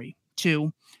entry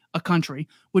to a country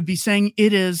would be saying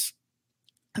it is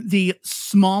the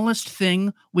smallest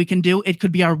thing we can do. It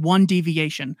could be our one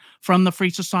deviation from the free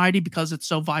society because it's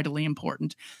so vitally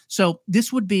important. So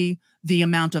this would be the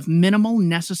amount of minimal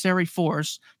necessary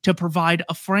force to provide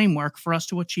a framework for us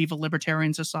to achieve a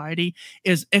libertarian society,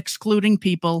 is excluding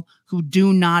people who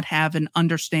do not have an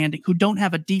understanding, who don't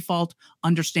have a default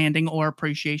understanding or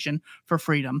appreciation for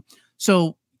freedom.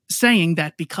 So saying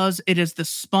that because it is the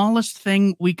smallest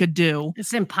thing we could do,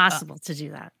 it's impossible to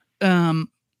do that.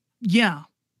 Yeah.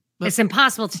 It's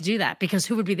impossible to do that because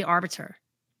who would be the arbiter?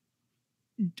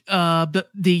 The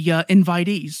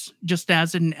invitees. Just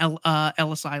as in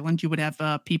Ellis Island, you would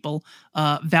have people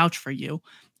vouch for you,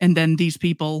 and then these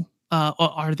people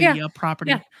are the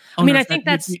property owners. I mean, I think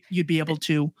that's you'd be able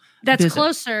to. That's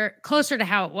visit. closer to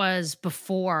how it was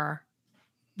before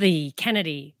the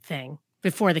Kennedy thing,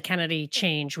 before the Kennedy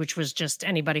change, which was just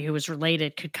anybody who was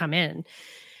related could come in.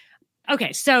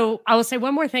 Okay, so I will say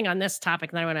one more thing on this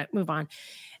topic, and then I want to move on.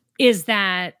 Is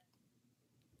that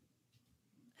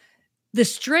the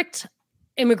strict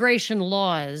immigration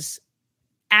laws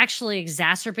actually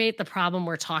exacerbate the problem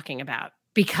we're talking about,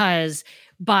 because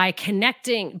by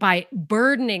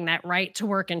burdening that right to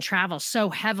work and travel so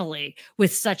heavily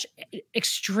with such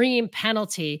extreme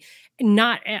penalty,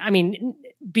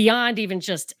 beyond even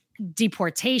just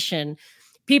deportation,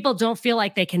 people don't feel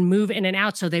like they can move in and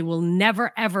out, so they will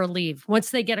never, ever leave.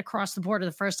 Once they get across the border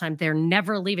the first time, they're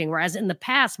never leaving. Whereas in the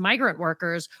past, migrant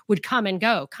workers would come and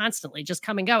go constantly, just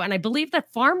come and go. And I believe that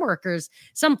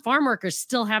some farm workers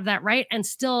still have that right and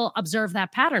still observe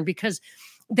that pattern because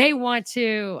they want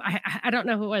to, I don't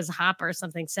know who it was, Hopper or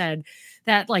something said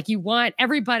that, like, you want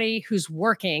everybody who's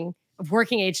of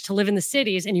working age to live in the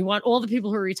cities, and you want all the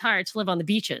people who are retired to live on the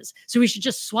beaches. So we should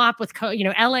just swap with,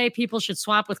 LA people should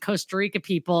swap with Costa Rica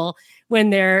people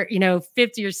when they're,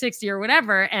 50 or 60 or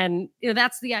whatever. And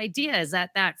that's the idea, is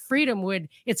that freedom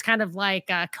it's kind of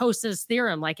like Costa's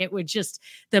theorem. Like, it would just,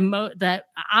 the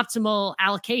optimal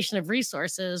allocation of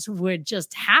resources would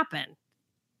just happen.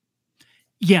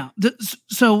 Yeah.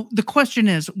 So the question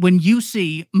is, when you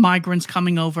see migrants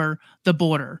coming over the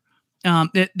border,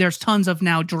 there's tons of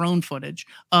now drone footage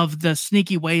of the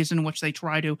sneaky ways in which they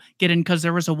try to get in, because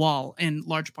there is a wall in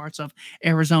large parts of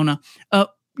Arizona.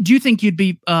 Do you think you'd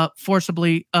be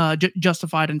forcibly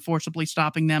justified in forcibly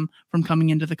stopping them from coming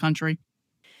into the country?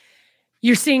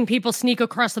 You're seeing people sneak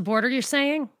across the border, you're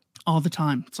saying? All the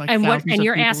time. It's like, and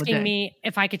you're asking me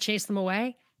if I could chase them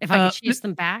away? If I could chase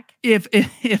them back? If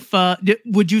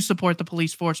would you support the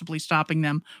police forcibly stopping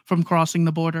them from crossing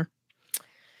the border?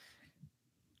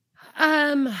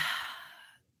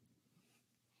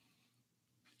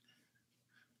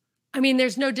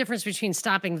 There's no difference between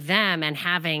stopping them and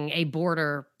having a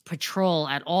border patrol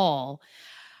at all.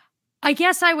 I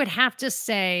guess I would have to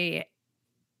say,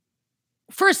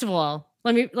 first of all,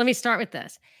 let me start with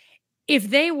this. If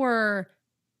they were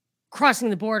crossing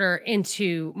the border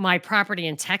into my property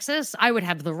in Texas, I would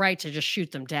have the right to just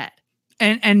shoot them dead.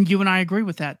 And you and I agree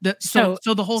with that. So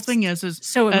the whole thing is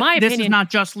so in my this opinion, is not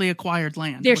justly acquired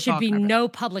land. There should be no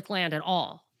public land at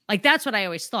all. Like, that's what I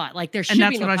always thought. Like, there should be no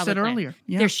public land. And that's what I said earlier.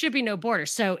 Yeah. There should be no border.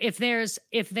 So if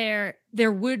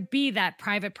there would be that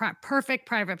perfect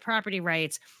private property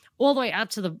rights all the way up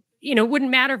to the, it wouldn't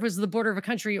matter if it was the border of a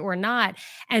country or not.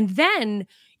 And then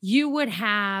you would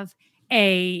have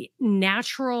a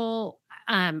natural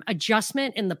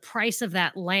adjustment in the price of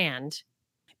that land,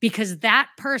 because that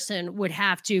person would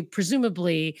have to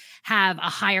presumably have a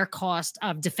higher cost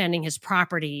of defending his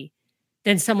property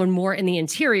than someone more in the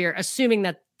interior, assuming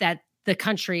that the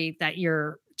country that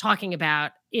you're talking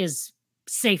about is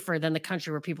safer than the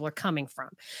country where people are coming from.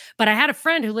 But I had a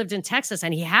friend who lived in Texas,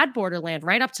 and he had borderland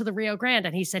right up to the Rio Grande.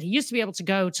 And he said he used to be able to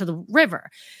go to the river,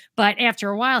 but after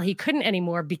a while he couldn't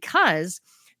anymore because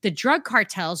the drug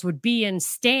cartels would be in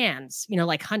stands,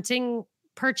 like hunting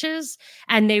perches,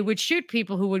 and they would shoot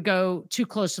people who would go too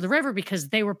close to the river because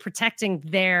they were protecting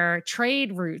their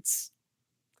trade routes.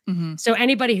 Mm-hmm. So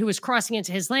anybody who was crossing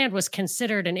into his land was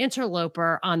considered an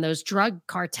interloper on those drug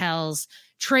cartels'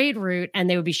 trade route, and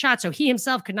they would be shot. So he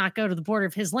himself could not go to the border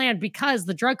of his land because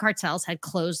the drug cartels had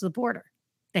closed the border.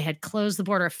 They had closed the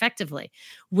border effectively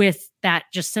with that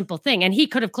just simple thing. And he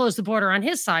could have closed the border on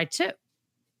his side too,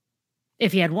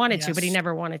 if he had wanted to, but he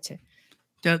never wanted to.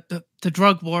 The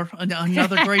drug war,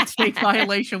 another great state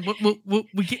violation.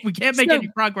 We can't make any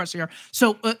progress here.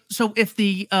 So if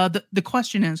the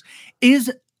question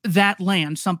is that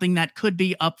land something that could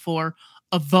be up for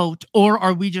a vote, or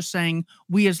are we just saying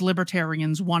we as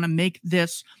libertarians want to make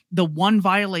this the one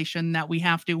violation that we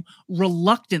have to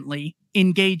reluctantly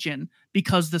engage in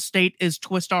because the state is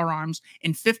twist our arms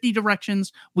in 50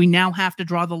 directions? We now have to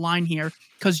draw the line here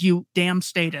because you damn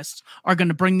statists are going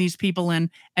to bring these people in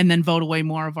and then vote away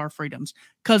more of our freedoms.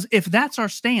 Because if that's our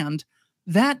stand,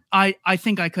 that I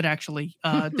think I could actually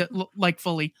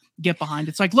fully get behind.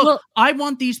 It's like, look, I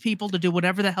want these people to do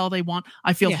whatever the hell they want.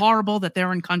 I feel horrible that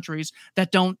they're in countries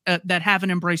that don't that haven't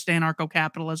embraced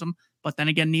anarcho-capitalism, but then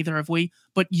again, neither have we.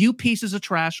 But you pieces of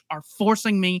trash are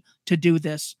forcing me to do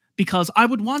this because I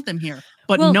would want them here.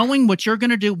 But knowing what you're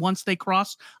going to do once they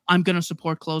cross, I'm going to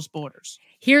support closed borders.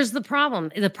 Here's the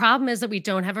problem. The problem is that we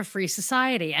don't have a free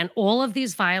society, and all of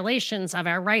these violations of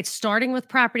our rights, starting with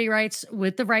property rights,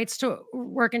 with the rights to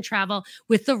work and travel,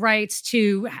 with the rights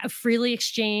to freely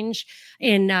exchange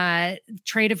in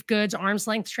trade of goods, arm's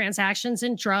length transactions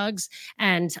in drugs,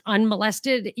 and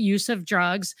unmolested use of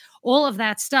drugs, all of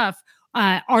that stuff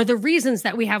are the reasons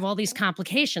that we have all these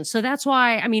complications. So that's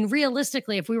why, I mean,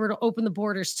 realistically, if we were to open the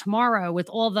borders tomorrow with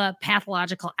all the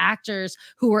pathological actors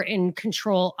who are in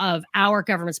control of our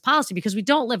government's policy, because we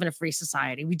don't live in a free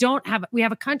society, we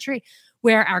have a country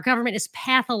where our government is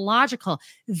pathological.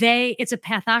 It's a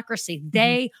pathocracy.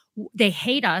 Mm-hmm. They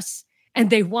hate us and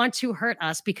they want to hurt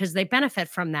us because they benefit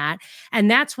from that.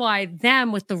 And that's why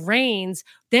them with the reins,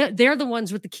 they're the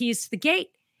ones with the keys to the gate.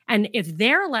 And if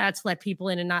they're allowed to let people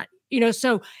in and not,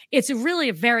 so it's really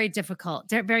a very difficult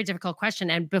question.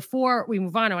 And before we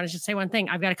move on, I want to just say one thing.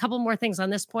 I've got a couple more things on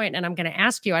this point, and I'm going to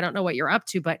ask you, I don't know what you're up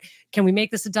to, but can we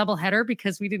make this a double header?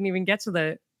 Because we didn't even get to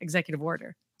the executive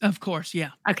order. Of course,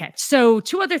 yeah. Okay, so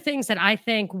two other things that I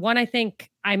think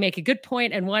I make a good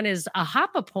point, and one is a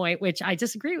Hoppe point, which I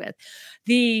disagree with.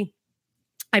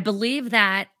 I believe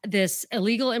that this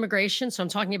illegal immigration, so I'm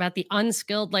talking about the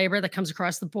unskilled labor that comes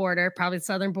across the border, probably the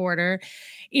southern border,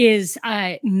 is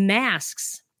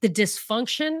masks the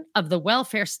dysfunction of the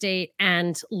welfare state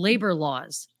and labor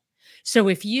laws. So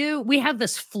we have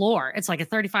this floor, it's like a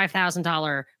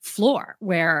 $35,000 floor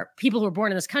where people who are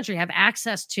born in this country have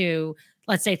access to,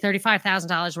 let's say,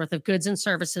 $35,000 worth of goods and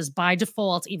services by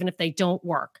default, even if they don't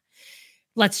work.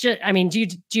 Do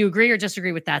you agree or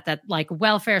disagree with that? That like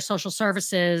welfare, social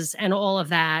services, and all of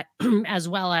that, as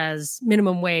well as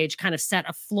minimum wage, kind of set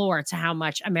a floor to how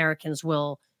much Americans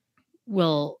will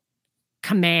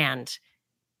command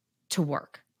to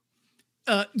work.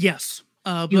 Yes.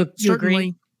 You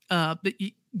certainly.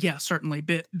 Agree? Yeah, certainly.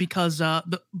 Because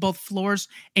both floors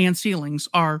and ceilings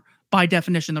are, by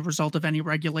definition, the result of any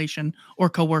regulation or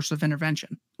coercive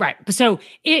intervention. Right. So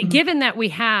given that we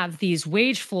have these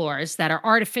wage floors that are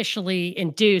artificially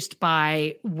induced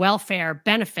by welfare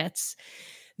benefits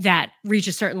that reach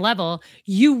a certain level,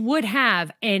 you would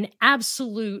have an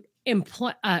absolute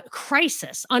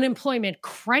unemployment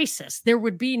crisis. There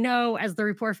would be no, as the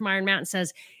report from Iron Mountain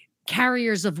says,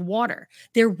 carriers of water.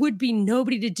 There would be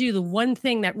nobody to do the one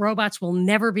thing that robots will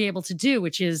never be able to do,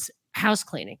 which is house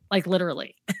cleaning, like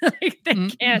literally. Like they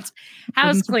can't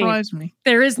house Wouldn't clean. surprise me.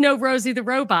 There is no Rosie the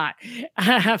robot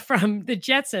from the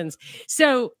Jetsons.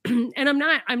 So, and I'm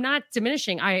not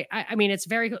diminishing. I mean, it's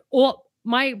very all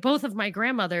both of my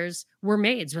grandmothers were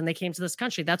maids when they came to this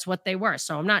country. That's what they were.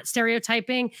 So I'm not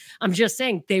stereotyping. I'm just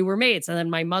saying they were maids. And then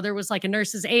my mother was like a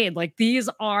nurse's aide. Like these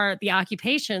are the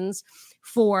occupations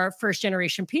for first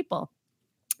generation people.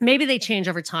 Maybe they change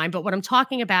over time, but what I'm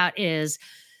talking about is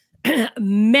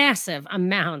massive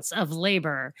amounts of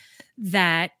labor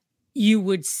that you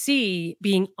would see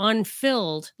being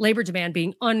unfilled, labor demand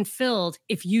being unfilled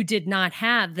if you did not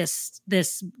have this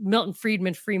Milton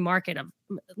Friedman free market of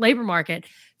labor market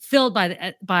filled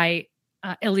by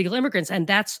illegal immigrants, and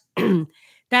that's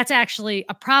actually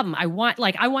a problem. I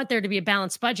want there to be a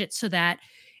balanced budget so that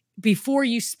before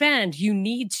you spend, you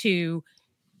need to.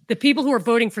 The people who are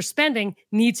voting for spending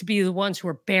need to be the ones who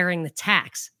are bearing the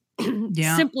tax.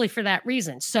 Yeah. Simply for that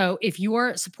reason. So if you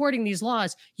are supporting these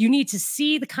laws, you need to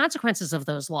see the consequences of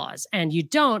those laws. And you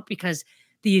don't, because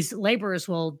these laborers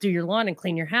will do your lawn and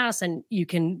clean your house and you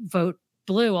can vote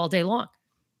blue all day long.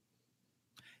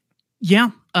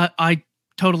 Yeah, I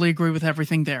totally agree with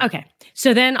everything there. Okay.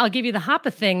 So then I'll give you the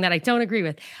Hoppe thing that I don't agree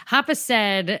with. Hoppe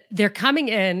said they're coming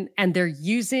in and they're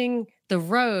using the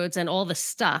roads and all the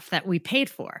stuff that we paid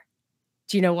for.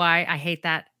 Do you know why I hate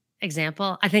that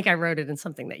example? I think I wrote it in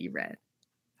something that you read.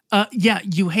 Yeah,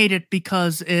 you hate it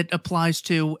because it applies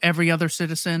to every other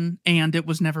citizen and it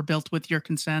was never built with your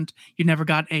consent. You never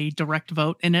got a direct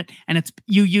vote in it. And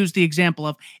you use the example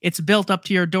of it's built up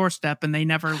to your doorstep and they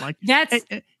never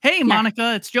hey,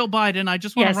 Monica, it's Joe Biden. I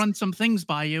just want to run some things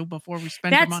by you before we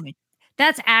spend your money.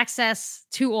 That's access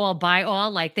to all by all.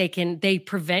 Like they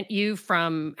prevent you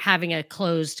from having a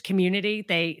closed community.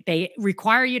 They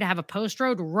require you to have a post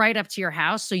road right up to your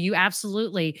house. So you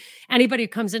absolutely, anybody who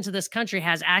comes into this country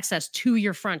has access to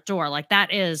your front door. Like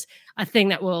that is a thing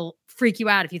that will freak you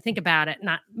out if you think about it.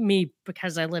 Not me,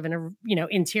 because I live in a,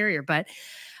 interior, but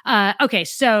okay.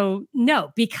 So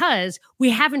no, because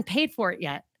we haven't paid for it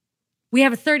yet. We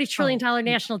have a $30 trillion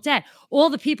national debt. All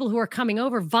the people who are coming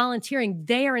over volunteering,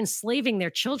 they are enslaving their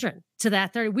children to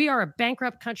that 30. We are a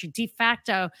bankrupt country de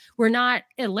facto. We're not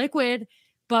illiquid,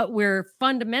 but we're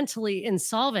fundamentally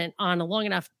insolvent on a long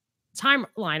enough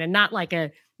timeline, and not like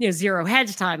a zero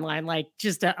hedge timeline, like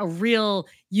just a real,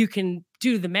 you can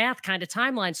do the math kind of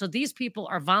timeline. So these people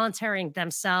are volunteering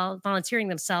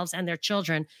themselves and their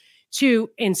children to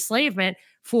enslavement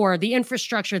for the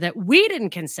infrastructure that we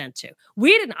didn't consent to.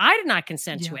 I did not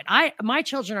consent to it. My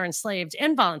children are enslaved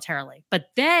involuntarily, but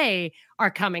they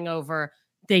are coming over.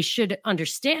 They should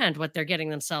understand what they're getting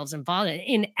themselves involved in.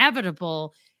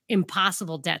 Inevitable,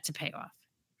 impossible debt to pay off.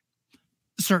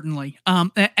 Certainly.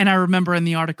 And I remember in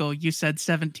the article, you said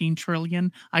 17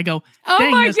 trillion. I go, oh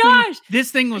my gosh,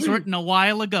 this thing was written a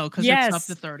while ago because it's up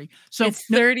to 30. So it's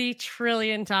 $30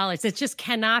 trillion. It just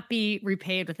cannot be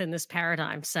repaid within this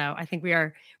paradigm. So I think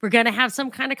we're going to have some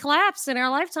kind of collapse in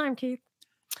our lifetime, Keith.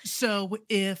 So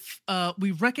if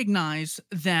we recognize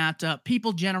that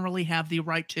people generally have the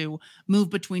right to move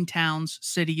between towns,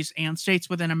 cities, and states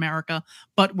within America,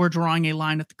 but we're drawing a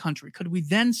line at the country, could we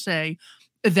then say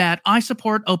that I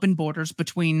support open borders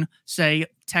between, say,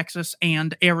 Texas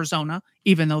and Arizona,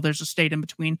 even though there's a state in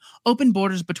between, open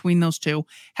borders between those two.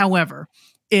 However,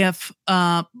 if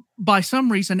by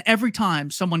some reason, every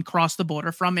time someone crossed the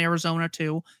border from Arizona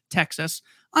to Texas,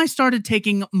 I started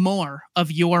taking more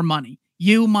of your money.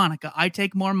 You, Monica, I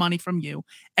take more money from you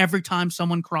every time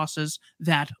someone crosses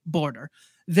that border.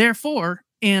 Therefore,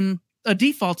 in a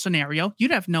default scenario, you'd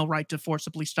have no right to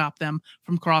forcibly stop them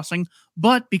from crossing.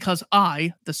 But because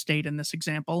I, the state in this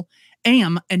example,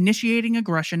 am initiating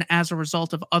aggression as a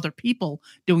result of other people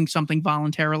doing something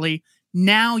voluntarily,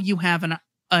 now you have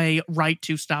a right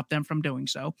to stop them from doing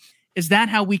so. Is that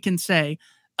how we can say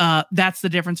that's the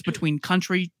difference between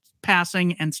country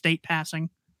passing and state passing?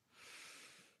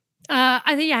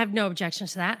 I think I have no objection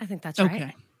to that. I think that's right.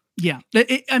 Okay. Yeah.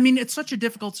 It's such a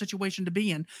difficult situation to be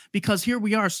in because here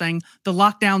we are saying the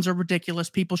lockdowns are ridiculous.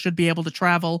 People should be able to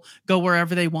travel, go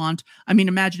wherever they want. I mean,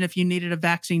 imagine if you needed a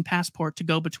vaccine passport to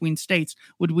go between states.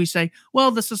 Would we say, well,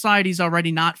 the society's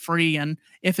already not free. And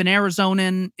if an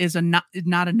Arizonan is not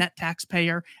a net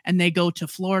taxpayer and they go to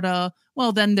Florida,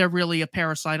 well, then they're really a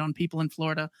parasite on people in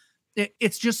Florida.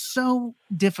 It's just so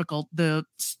difficult, the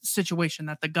situation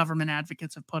that the government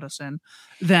advocates have put us in,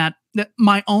 that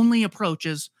my only approach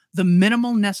is the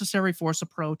minimal necessary force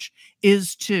approach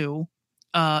is to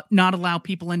not allow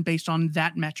people in based on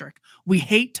that metric. We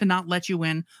hate to not let you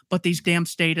in, but these damn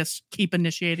statists keep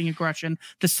initiating aggression.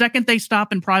 The second they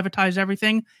stop and privatize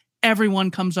everything,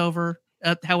 everyone comes over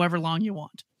however long you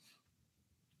want.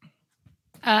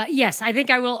 Yes, I think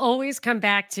I will always come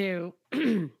back to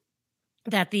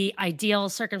that the ideal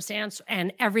circumstance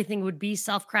and everything would be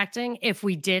self-correcting if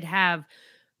we did have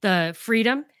the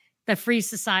freedom, the free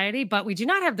society, but we do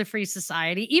not have the free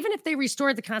society, even if they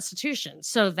restored the Constitution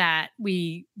so that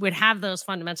we would have those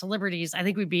fundamental liberties. I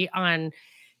think we'd be on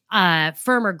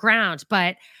firmer ground.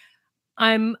 But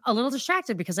I'm a little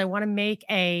distracted because I want to make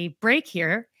a break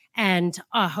here and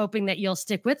hoping that you'll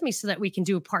stick with me so that we can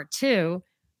do a part two.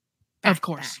 Of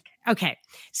course. Okay.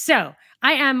 So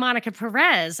I am Monica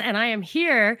Perez, and I am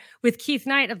here with Keith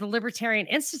Knight of the Libertarian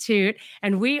Institute,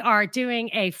 and we are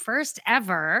doing a first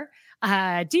ever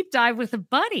deep dive with a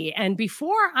buddy. And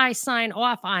before I sign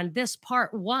off on this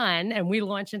part one and we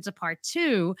launch into part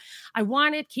two, I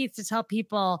wanted Keith to tell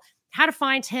people how to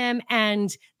find him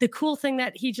and the cool thing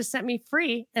that he just sent me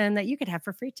free and that you could have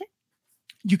for free too.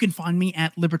 You can find me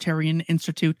at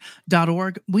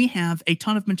libertarianinstitute.org. We have a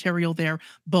ton of material there,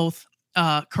 both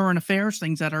current affairs,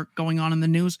 things that are going on in the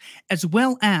news, as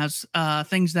well as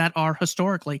things that are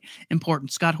historically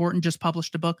important. Scott Horton just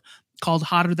published a book called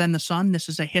Hotter Than the Sun. This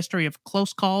is a history of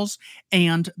close calls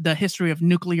and the history of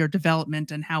nuclear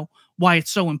development and why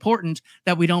it's so important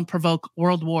that we don't provoke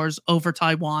world wars over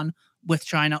Taiwan with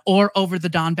China or over the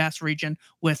Donbass region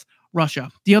with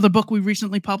Russia. The other book we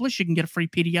recently published, you can get a free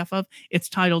PDF of. It's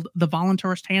titled The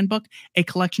Voluntarist Handbook, a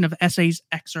collection of essays,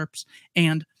 excerpts,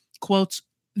 and quotes.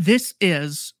 This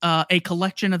is a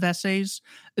collection of essays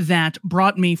that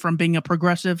brought me from being a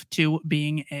progressive to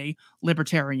being a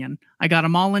libertarian. I got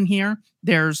them all in here.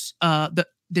 There's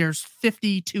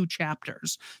 52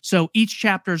 chapters. So each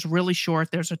chapter is really short.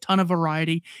 There's a ton of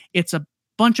variety. It's a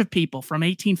bunch of people from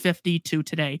 1850 to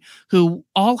today who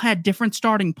all had different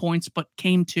starting points but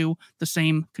came to the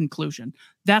same conclusion.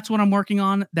 That's what I'm working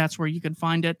on. That's where you can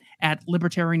find it at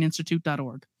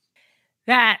libertarianinstitute.org.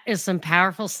 That is some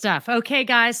powerful stuff. Okay,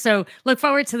 guys. So look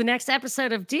forward to the next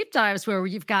episode of Deep Dives where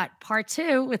you've got part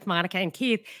two with Monica and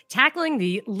Keith tackling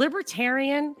the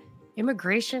libertarian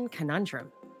immigration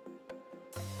conundrum.